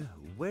billionaire,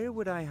 where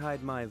would I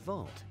hide my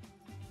vault?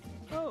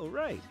 Oh,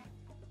 right.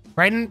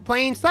 Right in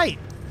plain sight.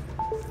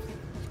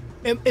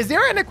 Is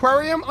there an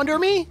aquarium under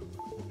me?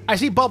 I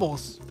see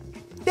bubbles.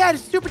 That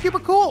is super, super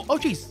cool. Oh,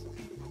 jeez.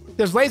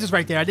 There's lasers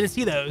right there. I didn't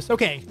see those.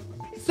 Okay.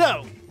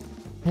 So,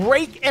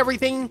 break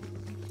everything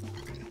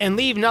and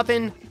leave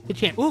nothing to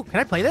chance. Ooh, can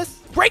I play this?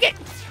 Break it!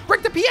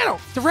 Break the piano!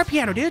 It's a red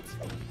piano, dude.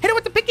 Hit it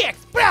with the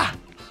pickaxe. Blah!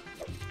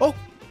 Oh,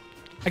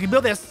 I can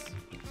build this.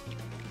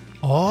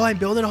 Oh, I'm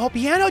building a whole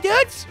piano,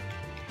 dudes.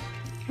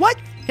 What?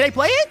 Can I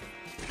play it?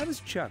 How does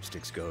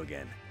chopsticks go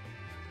again?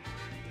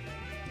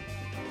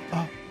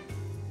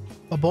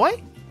 A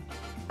boy?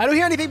 I don't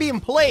hear anything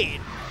being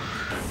played.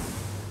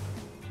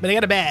 But I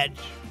got a badge.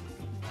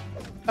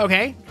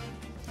 Okay.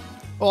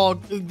 Well,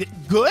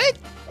 good?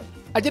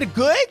 I did it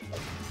good?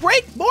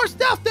 Great. More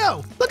stuff,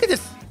 though. Look at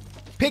this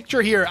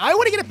picture here. I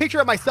want to get a picture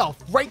of myself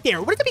right there.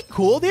 Wouldn't that be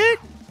cool, dude?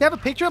 To have a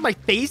picture of my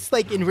face,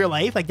 like, in real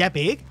life, like, that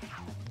big?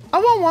 I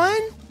want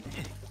one.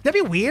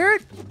 That'd be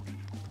weird.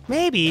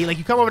 Maybe. Like,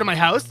 you come over to my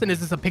house, and there's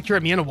just a picture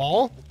of me on a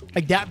wall.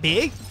 Like, that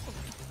big.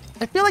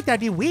 I feel like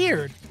that'd be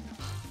weird.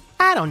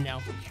 I don't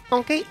know.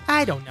 Okay?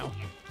 I don't know.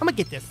 I'm gonna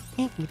get this.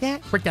 Can't do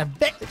that. Break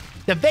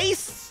the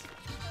vase.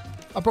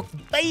 I broke the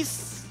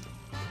vase.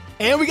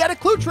 And we got a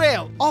clue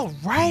trail.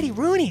 Alrighty,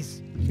 Roonies.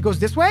 It goes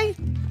this way?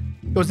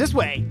 It goes this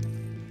way.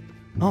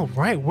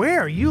 Alright, where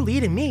are you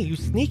leading me? You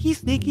sneaky,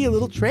 sneaky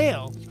little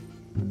trail.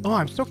 Oh,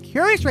 I'm so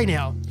curious right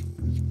now.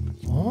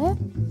 Oh?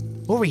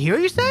 Over here,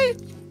 you say?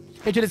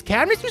 Into this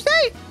cabinet, you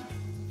say?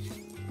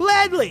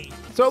 Gladly.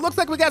 So it looks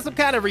like we got some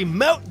kind of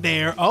remote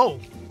there. Oh.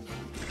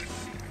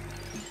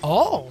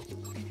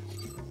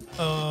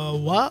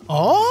 What?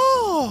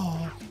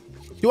 Oh.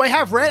 Do I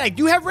have red? I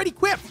do have red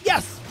equipped.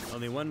 Yes.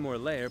 Only one more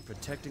layer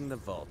protecting the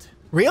vault.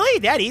 Really?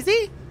 That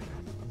easy?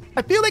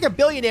 I feel like a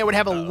billionaire would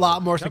have a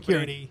lot more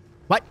security.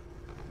 What?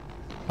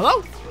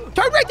 Hello?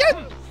 Turn right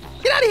there.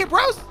 Get out of here,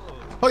 bros.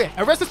 Okay,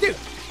 arrest this dude.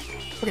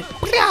 Okay.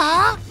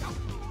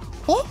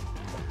 Oh,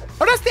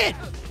 arrested.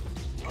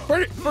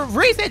 For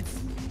reasons.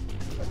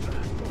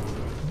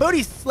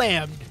 Booty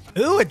slammed.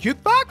 Ooh, a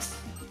jukebox?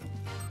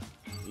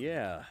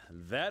 Yeah,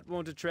 that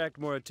won't attract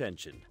more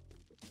attention.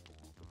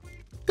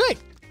 Good.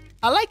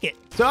 I like it.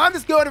 So I'm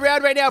just going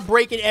around right now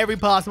breaking every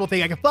possible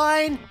thing I can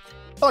find.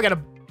 Oh, I got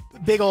a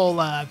big old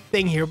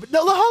thing here. But no,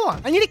 hold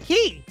on. I need a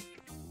key.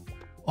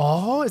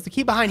 Oh, is the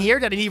key behind here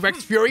that I need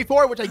Rex Fury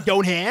for, which I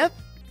don't have?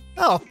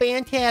 Oh,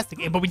 fantastic.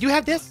 But we do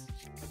have this.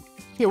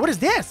 Here, what is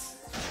this?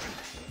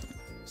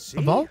 See?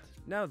 A vault?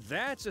 Now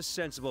that's a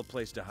sensible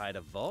place to hide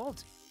a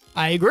vault.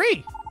 I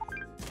agree.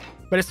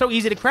 But it's so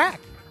easy to crack.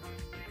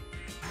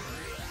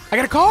 I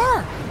got a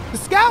car. The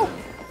Scout.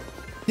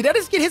 Did I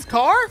just get his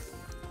car?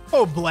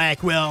 Oh,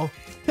 Blackwell.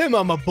 Come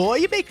on, my boy.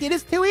 You make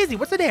this too easy.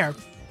 What's in there?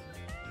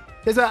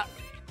 There's a...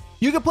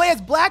 You can play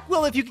as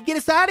Blackwell if you can get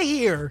us out of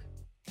here.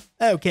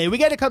 Okay, we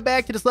got to come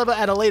back to this level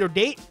at a later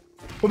date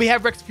when we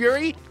have Rex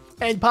Fury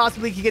and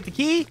possibly can get the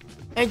key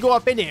and go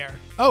up in there.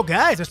 Oh,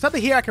 guys, there's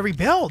something here I can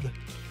rebuild.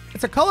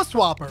 It's a color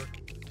swapper.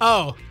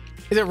 Oh,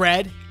 is it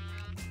red?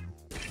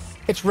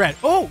 It's red.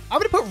 Oh, I'm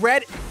going to put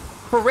red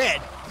for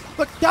red.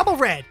 Look, double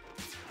red.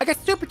 I got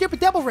super duper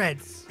double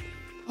reds.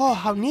 Oh,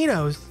 how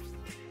neatos.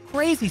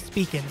 Crazy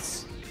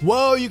speakings.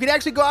 Whoa, you can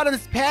actually go out on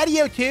this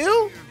patio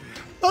too?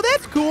 Oh,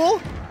 that's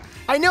cool.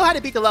 I know how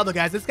to beat the level,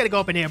 guys. Let's gotta go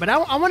up in here, but I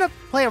want to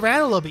play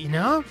around a little bit, you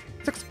know?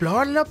 Let's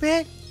explore a little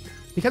bit.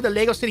 Become the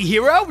Lego City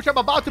hero, which I'm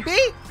about to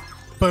be.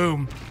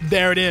 Boom.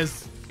 There it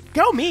is.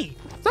 Go me.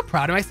 So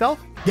proud of myself.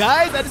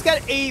 Guys, I just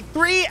got a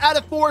 3 out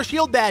of 4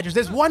 shield badges.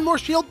 There's one more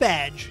shield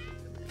badge.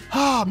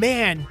 Oh,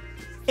 man.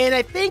 And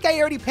I think I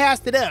already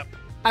passed it up.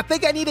 I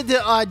think I needed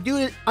to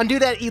undo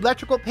that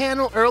electrical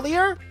panel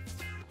earlier,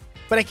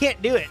 but I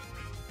can't do it.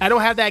 I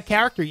don't have that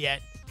character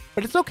yet,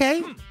 but it's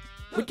okay.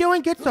 We're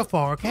doing good so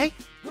far, okay?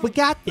 We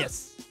got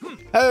this.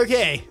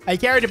 Okay, I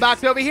carried the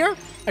box over here.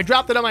 I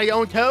dropped it on my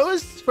own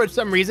toes for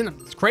some reason.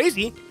 It's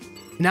crazy.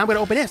 And now I'm gonna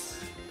open this.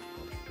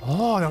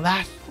 Oh, the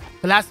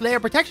last layer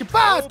of protection.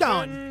 It's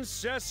done. Open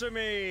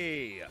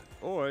sesame,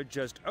 or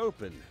just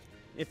open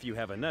if you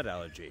have a nut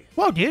allergy.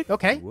 Whoa, dude.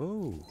 Okay.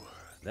 Whoa,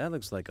 that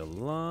looks like a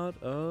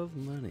lot of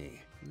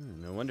money.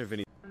 No wonder if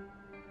any.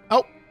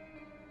 Oh.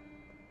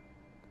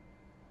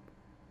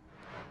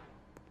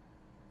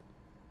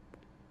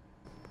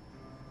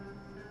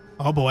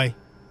 Oh boy.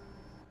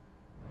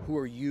 Who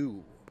are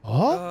you?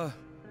 Oh.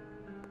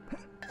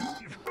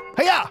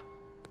 Hiya!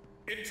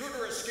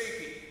 Intruder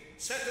escaping.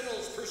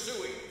 Sentinels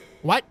pursuing.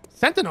 What?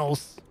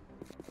 Sentinels?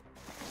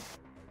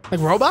 Like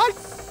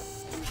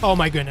robots? Oh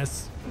my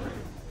goodness.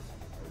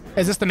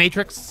 Is this the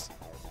Matrix?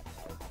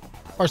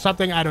 Or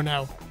something? I don't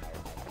know.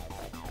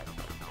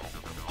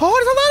 Oh,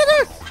 there's a lot of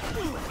this!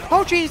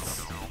 Oh, jeez.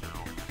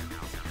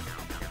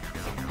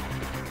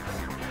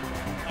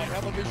 I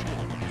have a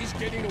visual. He's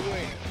getting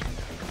away.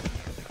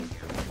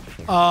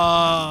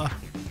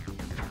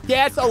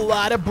 That's a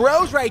lot of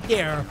bros right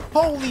there.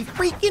 Holy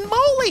freaking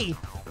moly.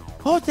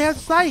 Oh, down the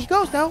side he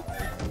goes now.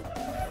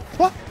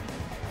 What?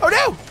 Oh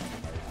no!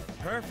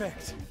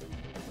 Perfect.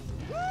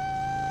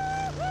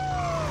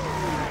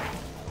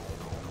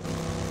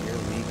 Here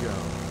we go.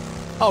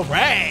 All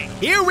right,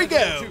 here we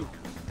go.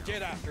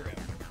 Get after him.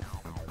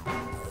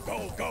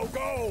 Go, go,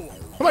 go!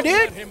 Come on, dude.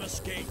 Let him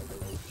escape.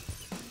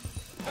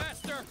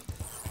 Faster!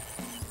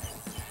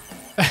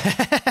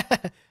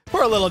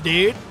 Poor little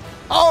dude.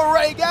 All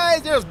right,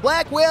 guys, there's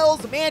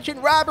Blackwell's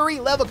mansion robbery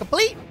level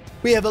complete.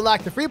 We have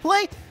unlocked the free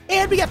play,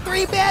 and we got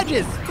 3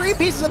 badges, 3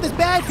 pieces of this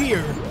badge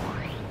here.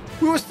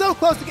 We were so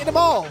close to getting them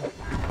all.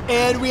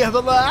 And we have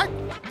unlocked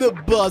the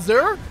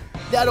buzzer.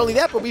 Not only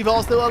that, but we've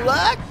also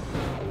unlocked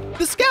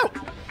the scout,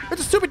 which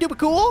is super duper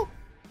cool.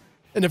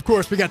 And of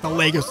course, we got the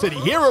Lego City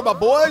hero, my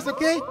boys.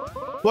 Okay,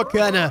 what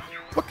kind of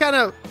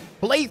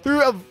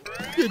playthrough of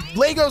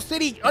Lego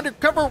City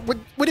Undercover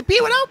would it be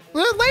without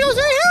Lego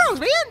City heroes,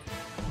 man?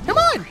 Come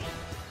on.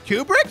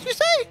 2 bricks, you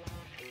say?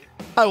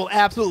 I will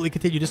absolutely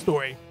continue the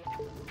story.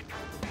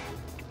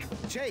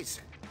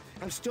 Chase,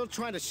 I'm still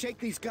trying to shake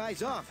these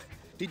guys off.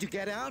 Did you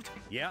get out?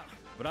 Yeah,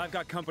 but I've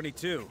got company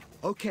too.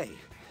 Okay.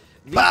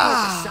 Meet Bah! me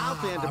at the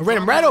south end of Ran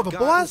him right over,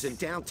 Gardens boss. in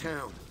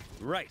downtown.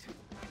 Right.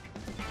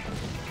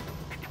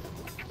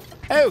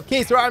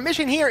 Okay, so our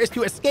mission here is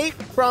to escape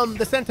from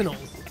the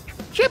Sentinels.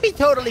 Should be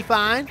totally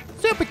fine.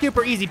 Super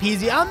duper easy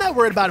peasy. I'm not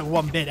worried about it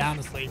one bit,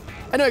 honestly.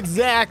 I know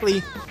exactly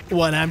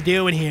what I'm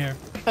doing here.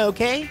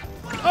 Okay?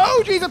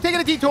 Oh, geez, I'm taking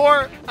a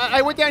detour.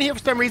 I went down here for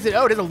some reason.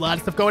 Oh, there's a lot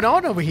of stuff going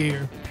on over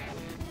here.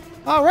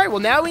 All right, well,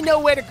 now we know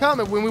where to come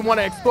when we want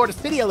to explore the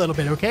city a little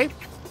bit, okay?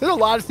 There's a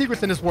lot of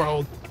secrets in this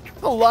world.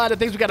 A lot of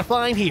things we got to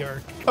find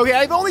here. Okay,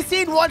 I've only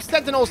seen 1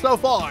 Sentinel so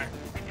far.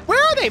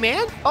 Where are they,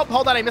 man? Oh,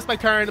 hold on, I missed my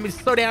turn. Let me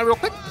slow down real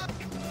quick.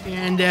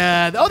 And,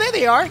 oh, there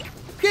they are.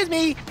 Excuse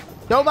me.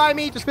 Don't mind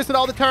me, just missing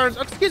all the turns.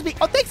 Oh, excuse me.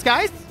 Oh, thanks,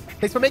 guys.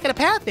 Thanks for making a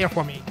path there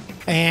for me.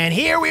 And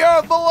here we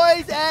are,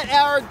 boys, at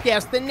our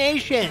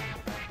destination.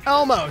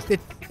 Almost.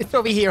 It's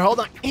over here.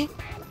 Hold on.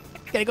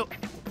 Gotta go.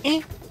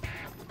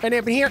 Right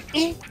up in here.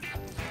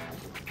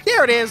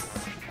 There it is.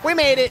 We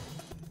made it.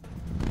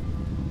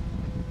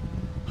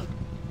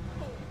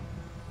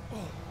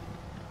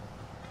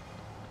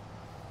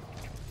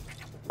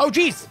 Oh,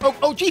 jeez.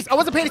 Oh, jeez. I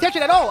wasn't paying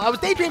attention at all. I was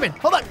daydreaming.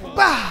 Hold on.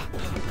 Bah.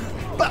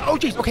 Oh,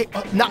 jeez. Okay.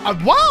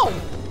 Wow.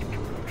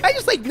 I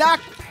just, like,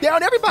 knocked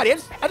down everybody.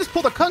 I just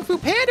pulled a Kung Fu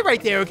Panda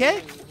right there,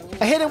 okay?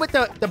 I hit him with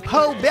the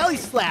Poe belly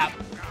slap.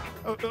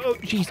 Oh,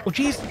 jeez. Oh,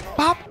 jeez.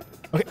 Pop.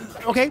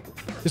 Okay.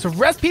 Just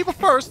arrest people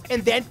first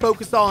and then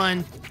focus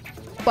on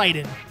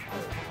fighting.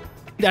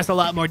 That's a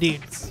lot more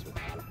dudes.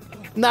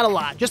 Not a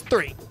lot. Just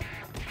 3.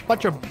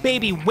 Bunch of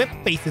baby wimp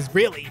faces,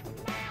 really.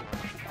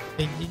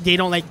 They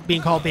don't like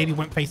being called baby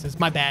wimp faces.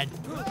 My bad.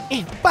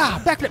 Bah,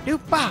 backflip,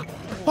 dude. Bah.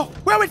 Oh,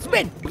 where would it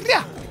spin?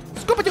 Yeah.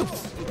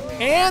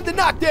 Scoop-a-doops. And the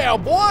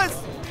knockdown, boys.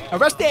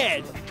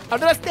 Arrested.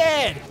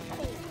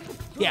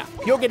 Yeah,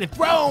 you're getting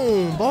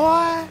thrown,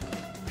 boy.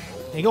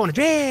 You're going to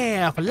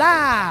jail for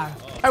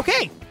life.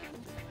 Okay,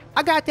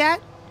 I got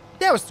that.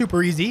 That was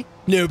super easy.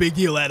 No big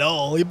deal at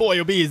all. Your boy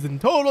OB is in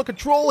total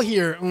control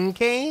here,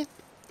 okay?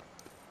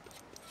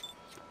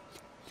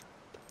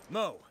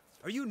 Mo,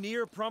 are you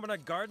near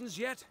Promenade Gardens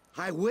yet?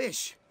 I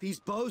wish. These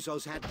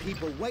bozos had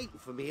people waiting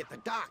for me at the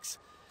docks.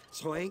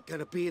 So I ain't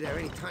gonna be there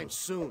anytime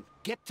soon.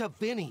 Get to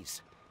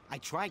Vinny's. I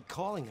tried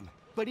calling him,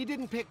 but he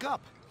didn't pick up.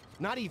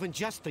 Not even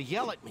just to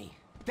yell at me.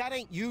 That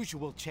ain't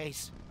usual,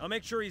 Chase. I'll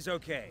make sure he's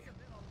okay.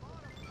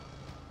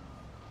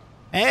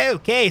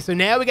 Okay, so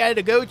now we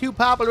gotta go to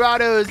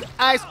Popolado's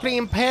ice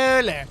cream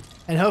parlor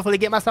and hopefully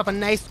get myself a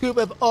nice scoop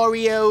of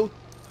Oreo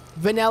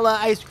vanilla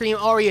ice cream.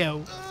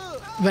 Oreo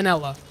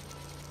vanilla.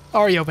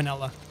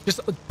 Just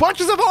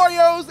bunches of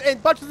Oreos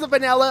and bunches of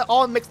vanilla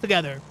all mixed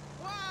together.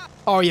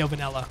 Oreo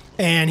vanilla.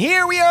 And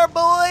here we are,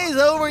 boys,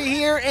 over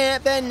here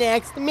at the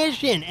next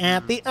mission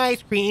at the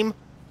ice cream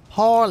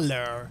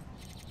parlor.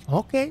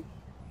 Okay.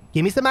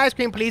 Give me some ice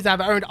cream, please.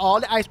 I've earned all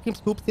the ice cream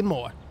scoops and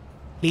more.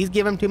 Please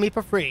give them to me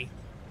for free.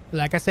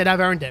 Like I said, I've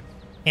earned it.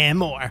 And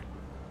more.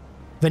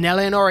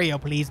 Vanilla and Oreo,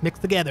 please.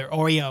 Mixed together.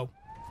 Oreo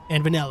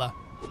and vanilla.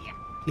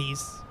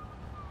 Please.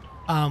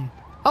 Oh.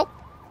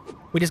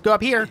 We just go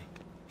up here.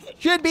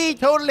 Should be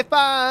totally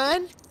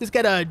fine. Just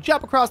gotta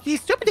jump across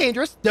these. Super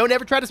dangerous. Don't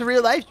ever try this in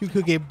real life. You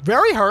could get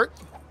very hurt.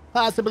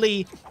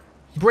 Possibly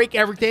break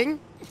everything.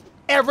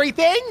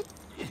 Everything?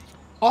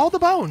 All the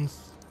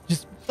bones.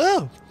 Just,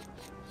 oh.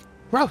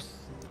 Gross.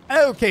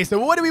 Okay, so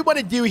what do we want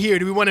to do here?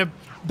 Do we want to,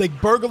 like,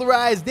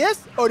 burglarize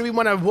this? Or do we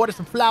want to water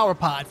some flower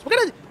pots? We're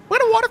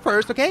gonna water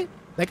first, okay?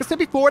 Like I said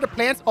before, the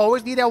plants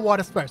always need their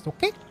waters first,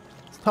 okay?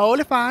 It's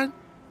totally fine.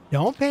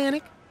 Don't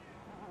panic.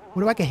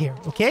 What do I get here,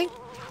 okay?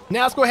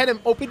 Now let's go ahead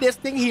and open this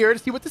thing here to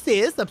see what this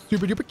is. I'm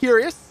super duper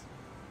curious.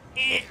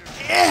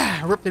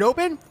 Yeah, ripped it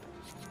open.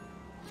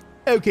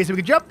 Okay, so we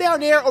can jump down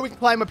there or we can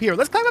climb up here.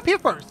 Let's climb up here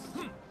first.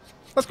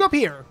 Let's go up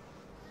here.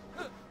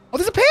 Oh,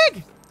 there's a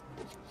pig.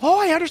 Oh,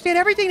 I understand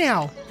everything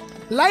now.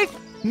 Life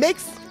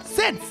makes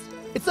sense.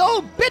 It's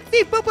all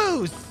Betsy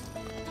Boo-Boos.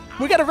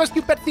 We gotta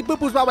rescue Betsy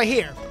Boo-Boos while we're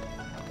here.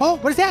 Oh,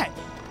 what is that?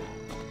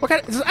 What kind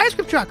of, this is an ice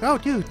cream truck. Oh,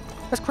 dude,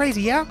 that's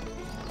crazy, yeah?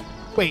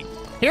 Wait,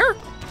 here?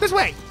 This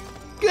way.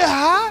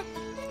 Yeah.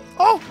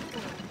 Oh.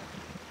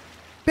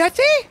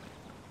 Betsy?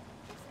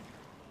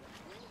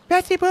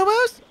 Betsy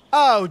Boo-Boos?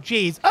 Oh,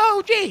 jeez.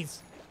 Oh, jeez.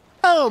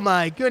 Oh,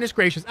 my goodness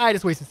gracious. I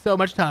just wasted so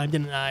much time,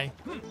 didn't I?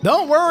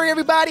 Don't worry,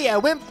 everybody. I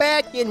went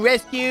back and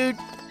rescued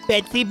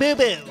Betsy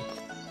Boo-Boo.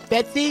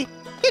 Betsy,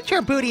 get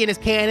your booty in this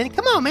cannon.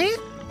 Come on, man.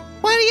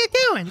 What are you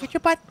doing?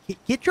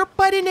 Get your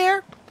butt in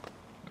there.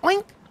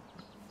 Oink.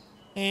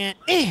 And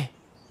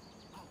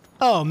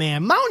oh,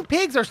 man. Mountain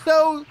pigs are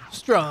so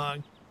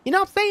strong. You know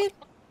what I'm saying?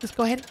 Let's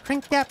go ahead and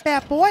crank that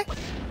bad boy.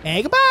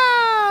 And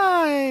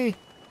goodbye.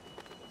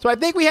 So I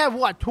think we have,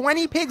 what,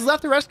 20 pigs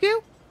left to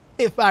rescue?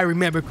 If I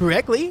remember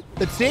correctly.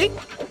 Let's see.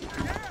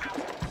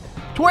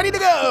 20 to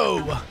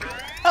go.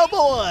 Oh,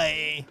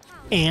 boy.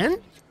 And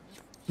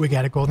we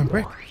got a golden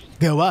brick.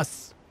 Go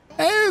us.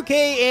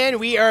 Okay, and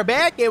we are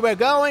back, and we're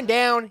going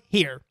down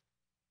here.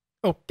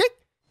 Okay.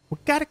 We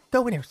gotta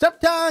go in here.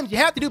 Sometimes you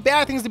have to do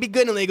bad things to be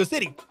good in Lego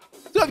City.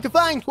 So if you can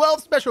find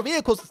 12 special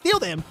vehicles to steal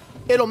them,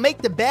 it'll make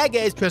the bad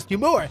guys trust you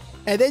more.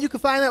 And then you can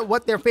find out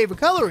what their favorite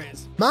color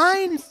is.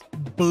 Mine's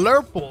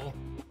blurple.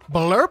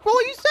 Blurple,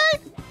 you say?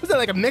 Was that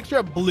like a mixture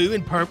of blue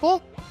and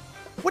purple?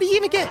 What do you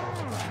even get?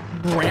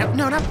 Brown?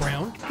 No, not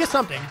brown. You get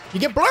something. You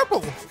get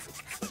blurple.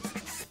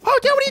 Oh,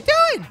 dude, what are you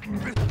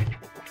doing?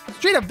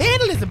 Straight up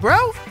vandalism,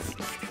 bro.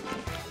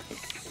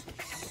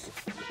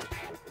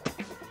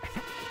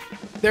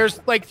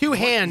 There's like two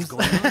hands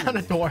on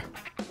the door.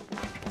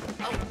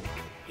 Oh,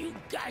 you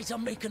guys are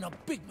making a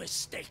big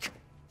mistake.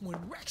 When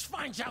Rex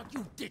finds out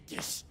you did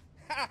this.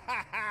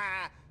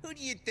 Who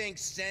do you think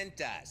sent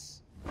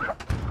us?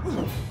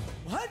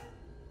 What?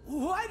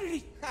 Why did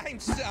he? I'm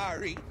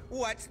sorry.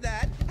 What's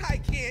that? I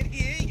can't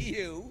hear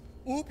you.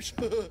 Oops,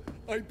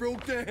 I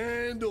broke the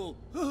handle.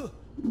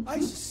 I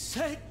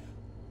said,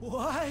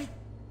 why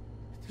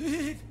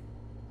did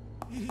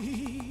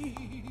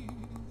he?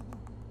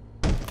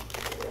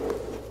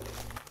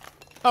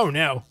 Oh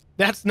no,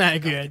 that's not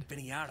good.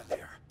 Vinny out of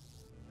there.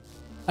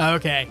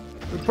 Okay,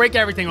 break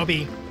everything, OB.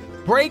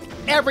 Break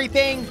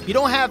everything. You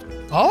don't have.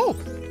 Oh,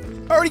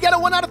 already got a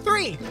 1 out of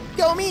 3.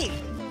 Go me.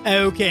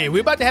 Okay,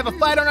 we're about to have a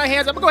fight on our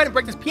hands. I'm gonna go ahead and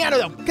break this piano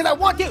though, because I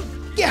want to.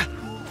 Yeah.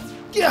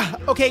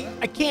 Okay,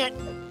 I can't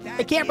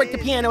break the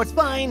piano. It's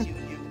fine.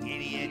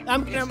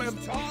 I'm gonna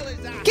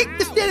kick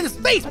this dead in his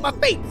face with my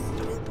feet.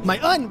 My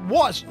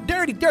unwashed,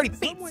 dirty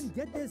feet.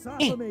 Get this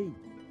off of me.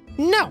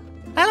 No,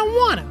 I don't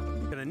wanna.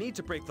 Gonna need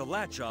to break the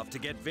latch off to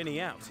get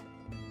Vinny out.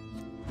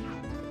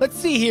 Let's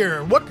see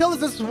here. What color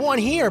is this one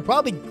here?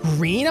 Probably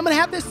green, I'm gonna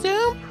have to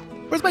assume.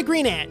 Where's my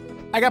green at?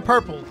 I got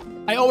purple.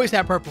 I always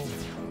have purple.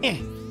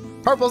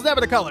 Purple's never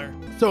the color.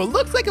 So it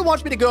looks like it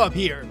wants me to go up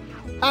here.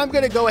 I'm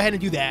gonna go ahead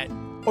and do that.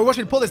 Or it wants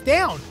me to pull this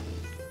down.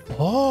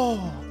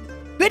 Oh.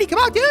 Vinny, come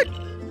on, dude.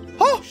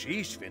 Oh.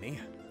 Sheesh, Vinny.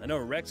 I know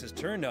Rex has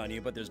turned on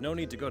you, but there's no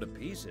need to go to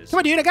pieces. Come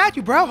on, dude, I got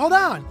you, bro. Hold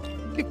on.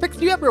 Let me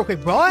fix you up real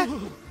quick, boy.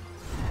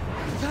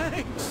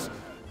 Thanks.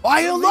 Oh,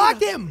 you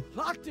unlocked him.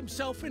 Locked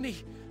himself in the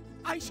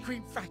ice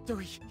cream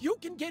factory. You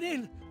can get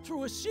in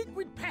through a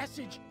secret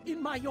passage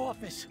in my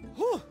office.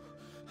 Whew.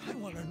 I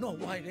want to know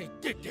why they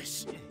did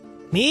this.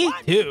 Me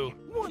What? too.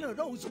 One of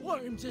those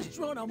worms has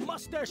drawn a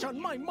mustache on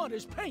my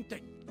mother's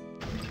painting.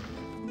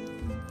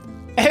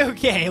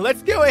 Okay,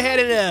 let's go ahead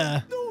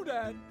and Do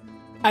that.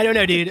 I don't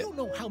know, dude. You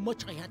know how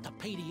much I had to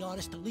pay the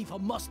artist to leave her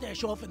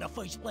mustache off in the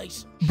first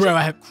place? Bro,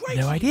 I have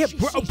no idea.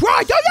 Bro,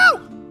 I don't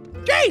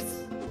know!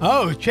 Chase!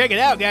 Oh, check it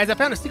out, guys. I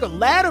found a secret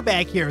ladder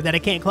back here that I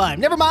can't climb.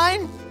 Never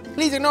mind.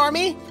 Please ignore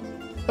me.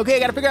 Okay, I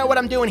gotta figure out what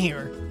I'm doing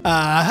here.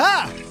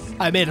 Aha!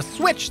 I made a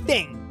switch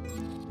thing.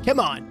 Come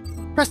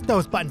on. Press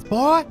those buttons,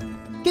 boy.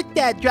 Get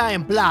that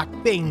giant block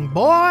thing,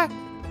 boy.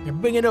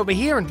 And bring it over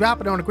here and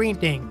drop it on the green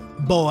thing.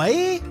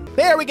 Boy.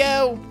 There we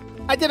go.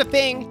 I did a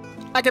thing.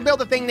 I can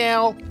build a thing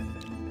now.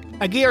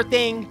 A gear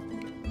thing.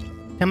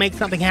 To make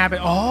something happen.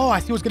 Oh, I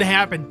see what's gonna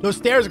happen. Those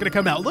stairs are gonna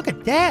come out. Look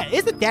at that.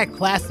 Isn't that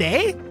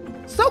classy?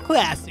 So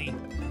classy.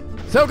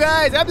 So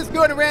guys, I'm just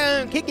going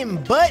around kicking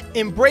butt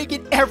and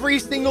breaking every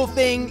single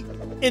thing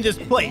in this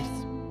place.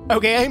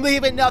 Okay, I'm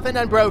leaving nothing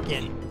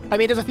unbroken. I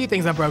mean, there's a few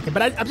things unbroken,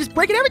 but I'm just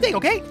breaking everything,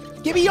 okay?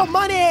 Give me your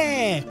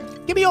money.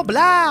 Give me your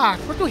block.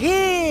 What's through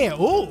here?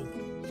 Oh,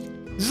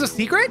 is this a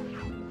secret?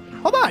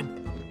 Hold on.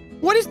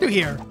 What is through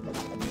here?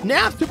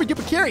 Now I'm super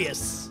duper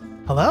curious.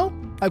 Hello?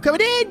 I'm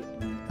coming in.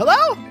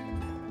 Hello?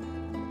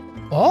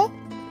 Oh?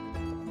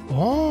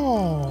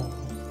 Oh.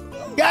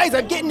 Guys,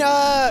 I'm getting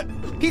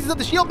pieces of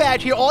the shield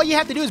badge here. All you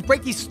have to do is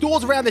break these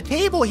stools around the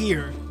table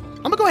here.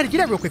 I'm gonna go ahead and do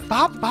that real quick.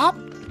 Bop, bop.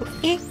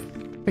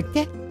 Break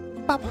that.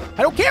 Bop.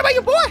 I don't care about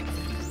you, boy.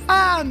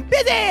 I'm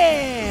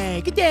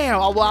busy. Get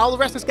down. I'll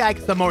arrest this guy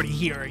because I'm already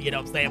here. You know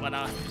what I'm saying? But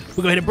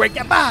we'll go ahead and break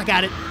that. Ah,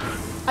 got it.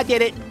 I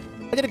did it.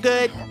 I did it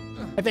good,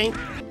 I think.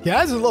 Yeah,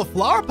 there's a little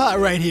flower pot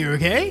right here,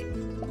 okay?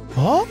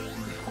 Oh?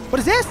 What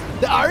is this?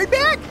 The iron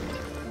bag?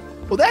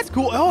 Well, that's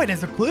cool. Oh, it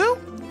has a clue?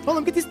 Well, let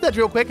me get these studs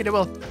real quick and then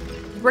we'll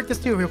break this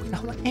too real quick.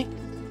 Hold on.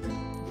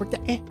 Break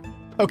that.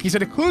 Okay, so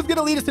the clue's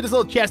gonna lead us to this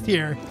little chest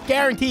here.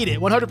 Guaranteed it,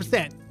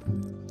 100%.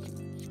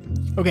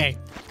 Okay,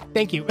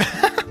 thank you.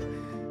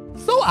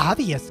 So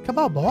obvious. Come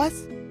on, boss.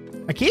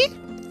 A key?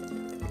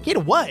 A key to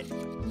what?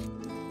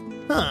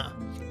 Huh.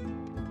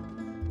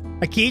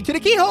 A key to the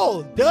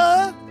keyhole.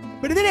 Duh.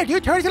 Put it in there,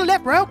 dude. Turn it to the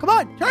left, bro. Come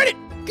on. Turn it.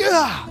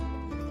 Gah.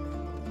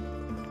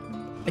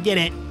 I get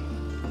it.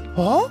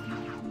 Oh?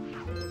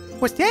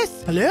 What's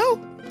this? Hello?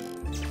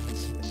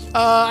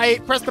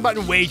 I pressed the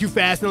button way too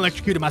fast and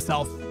electrocuted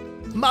myself.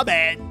 My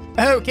bad.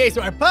 Okay,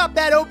 so I popped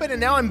that open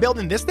and now I'm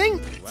building this thing.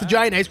 It's a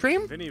giant ice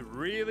cream. Vinny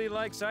really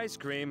likes ice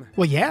cream.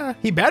 Well, yeah,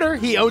 he better.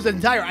 He owns an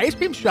entire ice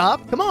cream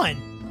shop. Come on.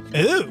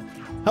 Ooh,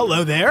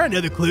 hello there.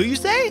 Another clue, you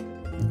say?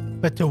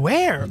 But to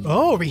where?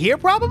 Oh, over here,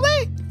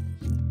 probably?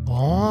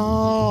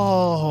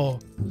 Oh.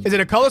 Is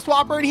it a color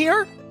swapper in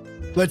here?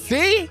 Let's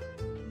see.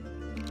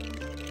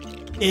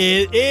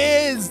 It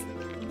is.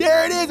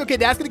 There it is. Okay,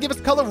 that's going to give us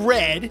the color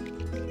red.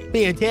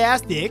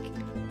 Fantastic.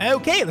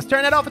 Okay, let's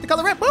turn that off with the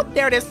color red. Boop,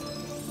 there it is.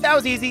 That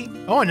was easy.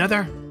 Oh,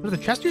 another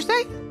chest, you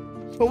say?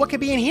 Well, what could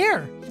be in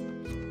here?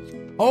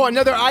 Oh,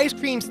 another ice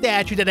cream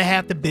statue that I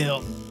have to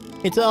build.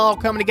 It's all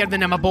coming together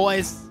now, my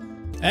boys.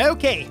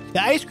 Okay,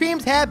 the ice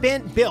creams have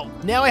been built.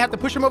 Now I have to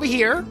push them over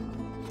here.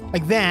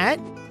 Like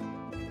that.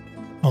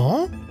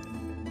 Oh.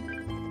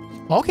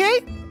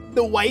 Okay,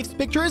 the wife's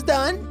picture is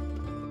done.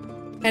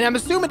 And I'm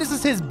assuming this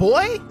is his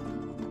boy?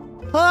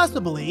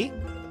 Possibly.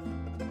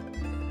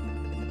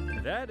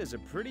 That is a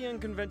pretty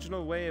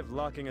unconventional way of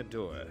locking a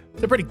door.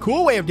 It's a pretty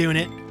cool way of doing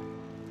it.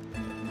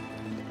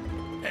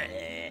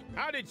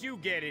 How did you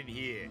get in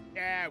here?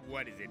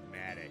 What does it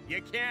matter?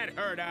 You can't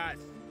hurt us.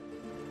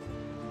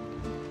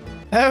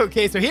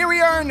 Okay, so here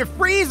we are in the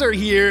freezer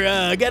here.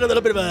 Got a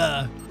little bit of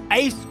a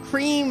ice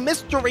cream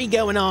mystery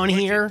going on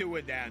here. What you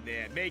doing down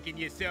there? Making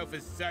yourself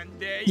a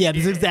sundae? Yeah,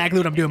 this is exactly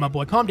what I'm doing, my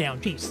boy. Calm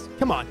down. Jeez,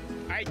 come on.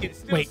 I can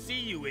still see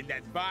you in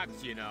that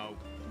box, you know.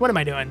 What am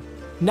I doing?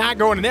 Not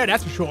going in there,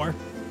 that's for sure.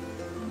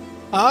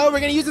 Oh, we're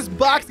gonna use this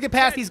box to get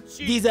past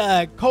these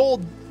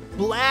cold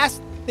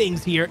blast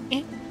things here.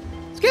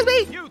 Excuse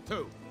me. You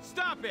two,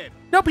 stop it.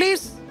 No,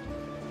 please.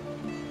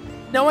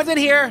 No one's in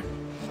here.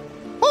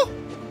 Oh,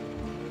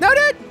 no,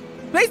 dude.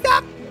 Please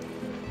stop.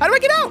 How do I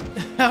get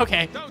out?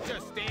 Okay. Don't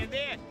just stand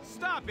there.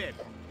 Stop it.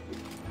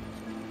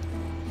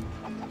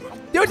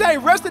 Dude, I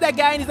roasted that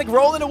guy and he's like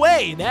rolling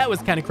away. That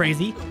was kind of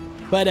crazy.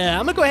 But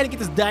I'm gonna go ahead and get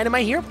this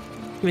dynamite here.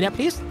 Give me that,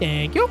 please.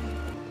 Thank you.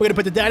 We're gonna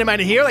put the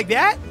dynamite in here like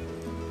that.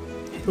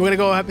 We're gonna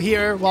go up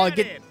here while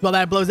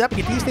that blows up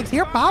and get these things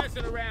here. Pop.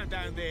 Not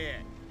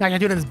gonna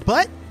do it in his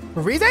butt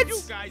for reasons.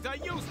 You guys are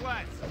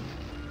useless.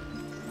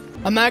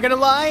 I'm not gonna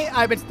lie,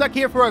 I've been stuck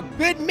here for a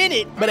good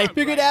minute, but I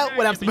figured out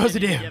what I'm supposed to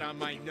do. Get on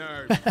my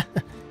nerves.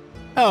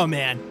 Oh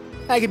man,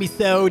 I can be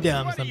so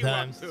dumb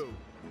sometimes.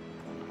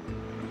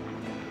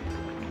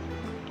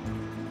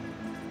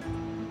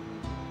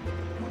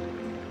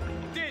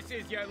 This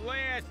is your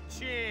last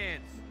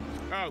chance.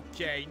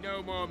 Okay,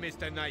 no more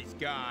Mr. Nice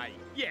Guy.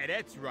 Yeah,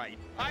 that's right.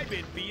 I've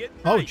been being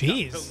Oh, nice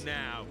jeez. up till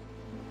now.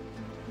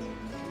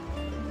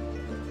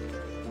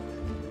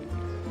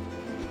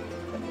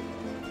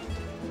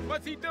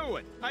 What's he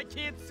doing? I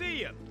can't see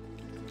him.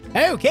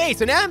 Okay,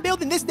 so now I'm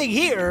building this thing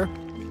here.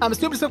 I'm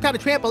assuming some kind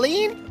of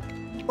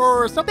trampoline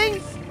or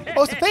something.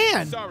 Oh, it's a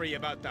fan. Sorry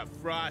about the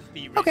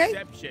frosty Okay.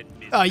 reception,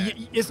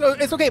 mister.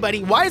 It's okay,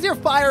 buddy. Why is there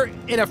fire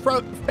in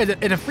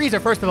a freezer?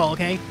 First of all,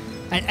 okay.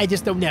 I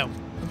just don't know.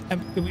 I'm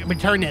gonna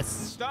turn this.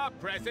 Stop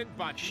pressing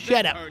buttons.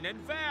 Shut up. Turning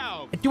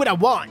valve. I do what I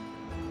want.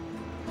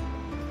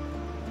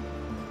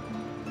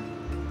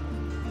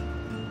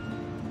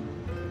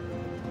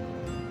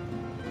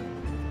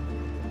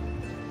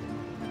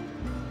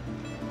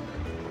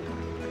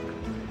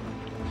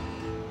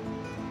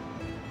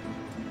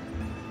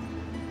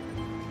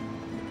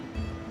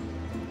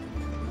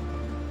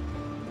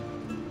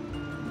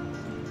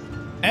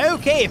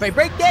 Okay, if I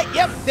break that,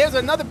 yep, there's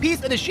another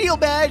piece of the shield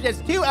badge. That's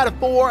 2 out of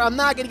 4. I'm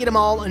not gonna get them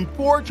all,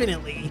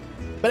 unfortunately.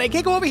 But I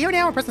can go over here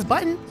now and press this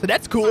button, so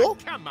that's cool. Oh,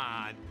 come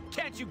on.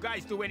 Can't you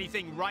guys do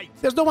anything right?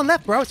 There's no one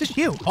left, bro. It's just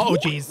you. Oh,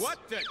 jeez. What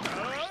the?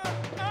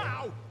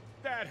 Ow!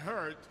 That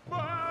hurt.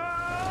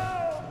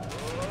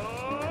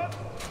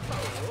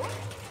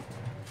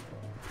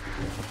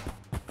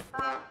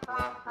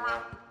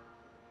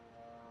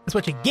 That's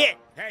what you get.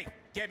 Hey,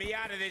 get me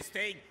out of this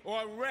thing,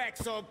 or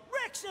Rex, or...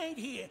 Rex ain't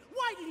here.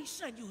 Why did he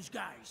send you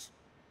guys?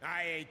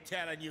 I ain't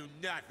telling you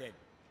nothing.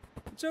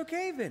 It's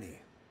okay, Vinny.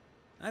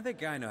 I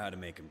think I know how to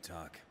make him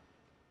talk.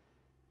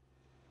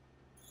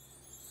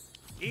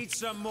 Eat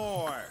some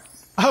more.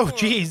 Oh,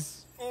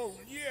 jeez. Oh,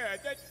 yeah,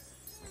 that's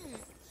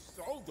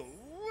so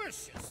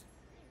delicious.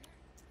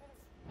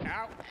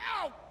 Ow,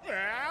 ow,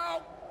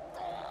 ow.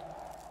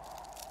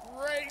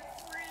 Great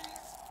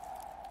freeze.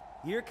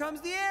 Here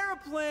comes the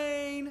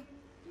airplane.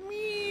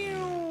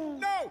 Meow.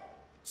 No,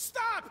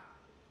 stop.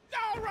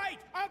 All right,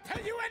 I'll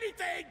tell you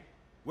anything.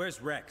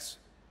 Where's Rex?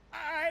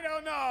 I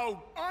don't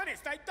know.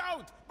 Honest, I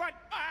don't. But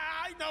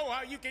I know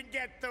how you can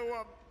get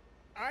to,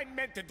 I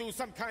meant to do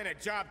some kind of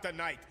job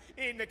tonight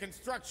in the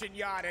construction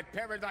yard at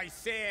Paradise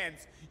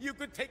Sands. You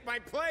could take my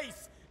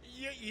place.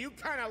 You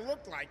kind of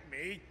look like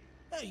me.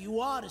 Hey, you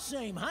are the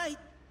same height.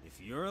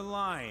 If you're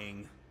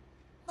lying...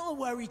 Don't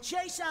worry,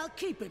 Chase, I'll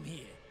keep him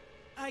here.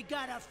 I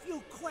got a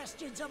few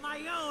questions of my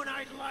own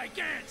I'd like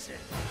answered.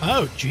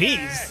 Oh,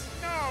 jeez.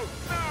 No,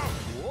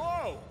 no.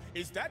 Whoa.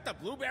 Is that the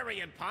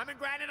blueberry and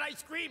pomegranate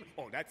ice cream?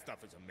 Oh, that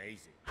stuff is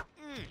amazing.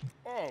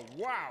 Oh,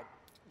 wow.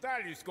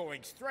 That is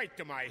going straight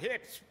to my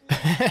hips.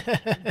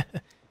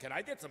 Can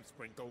I get some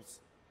sprinkles?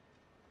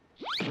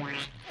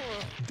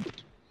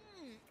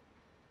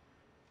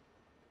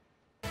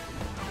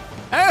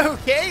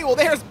 Okay, well,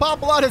 there's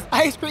Papalotto's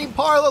ice cream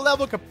parlor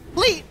level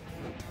complete.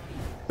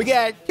 We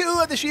got 2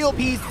 of the shield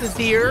pieces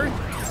here.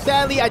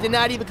 Sadly, I did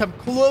not even come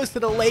close to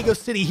the Lego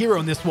City hero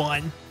in this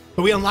one.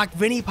 But we unlocked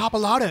Vinny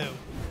Papalotto,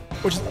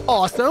 which is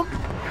awesome.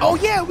 Oh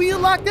yeah, we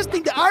unlocked this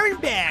thing, the Iron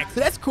Bag, so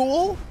that's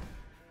cool.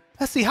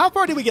 Let's see, how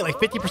far did we get, like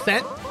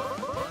 50%?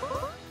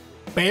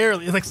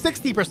 Barely, it's like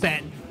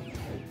 60%.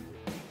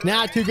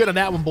 Not too good on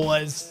that one,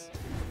 boys.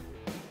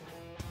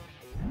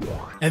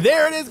 And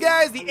there it is,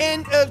 guys, the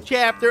end of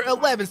Chapter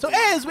 11. So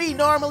as we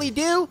normally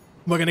do,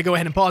 we're going to go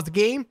ahead and pause the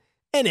game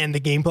and end the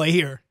gameplay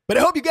here. But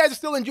I hope you guys are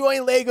still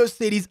enjoying Lego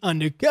Cities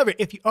Undercover.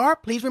 If you are,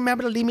 please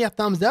remember to leave me a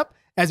thumbs up,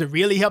 as it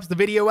really helps the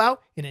video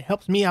out, and it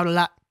helps me out a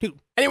lot too.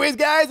 Anyways,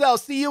 guys, I'll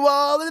see you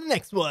all in the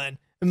next one.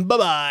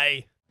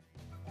 Bye-bye.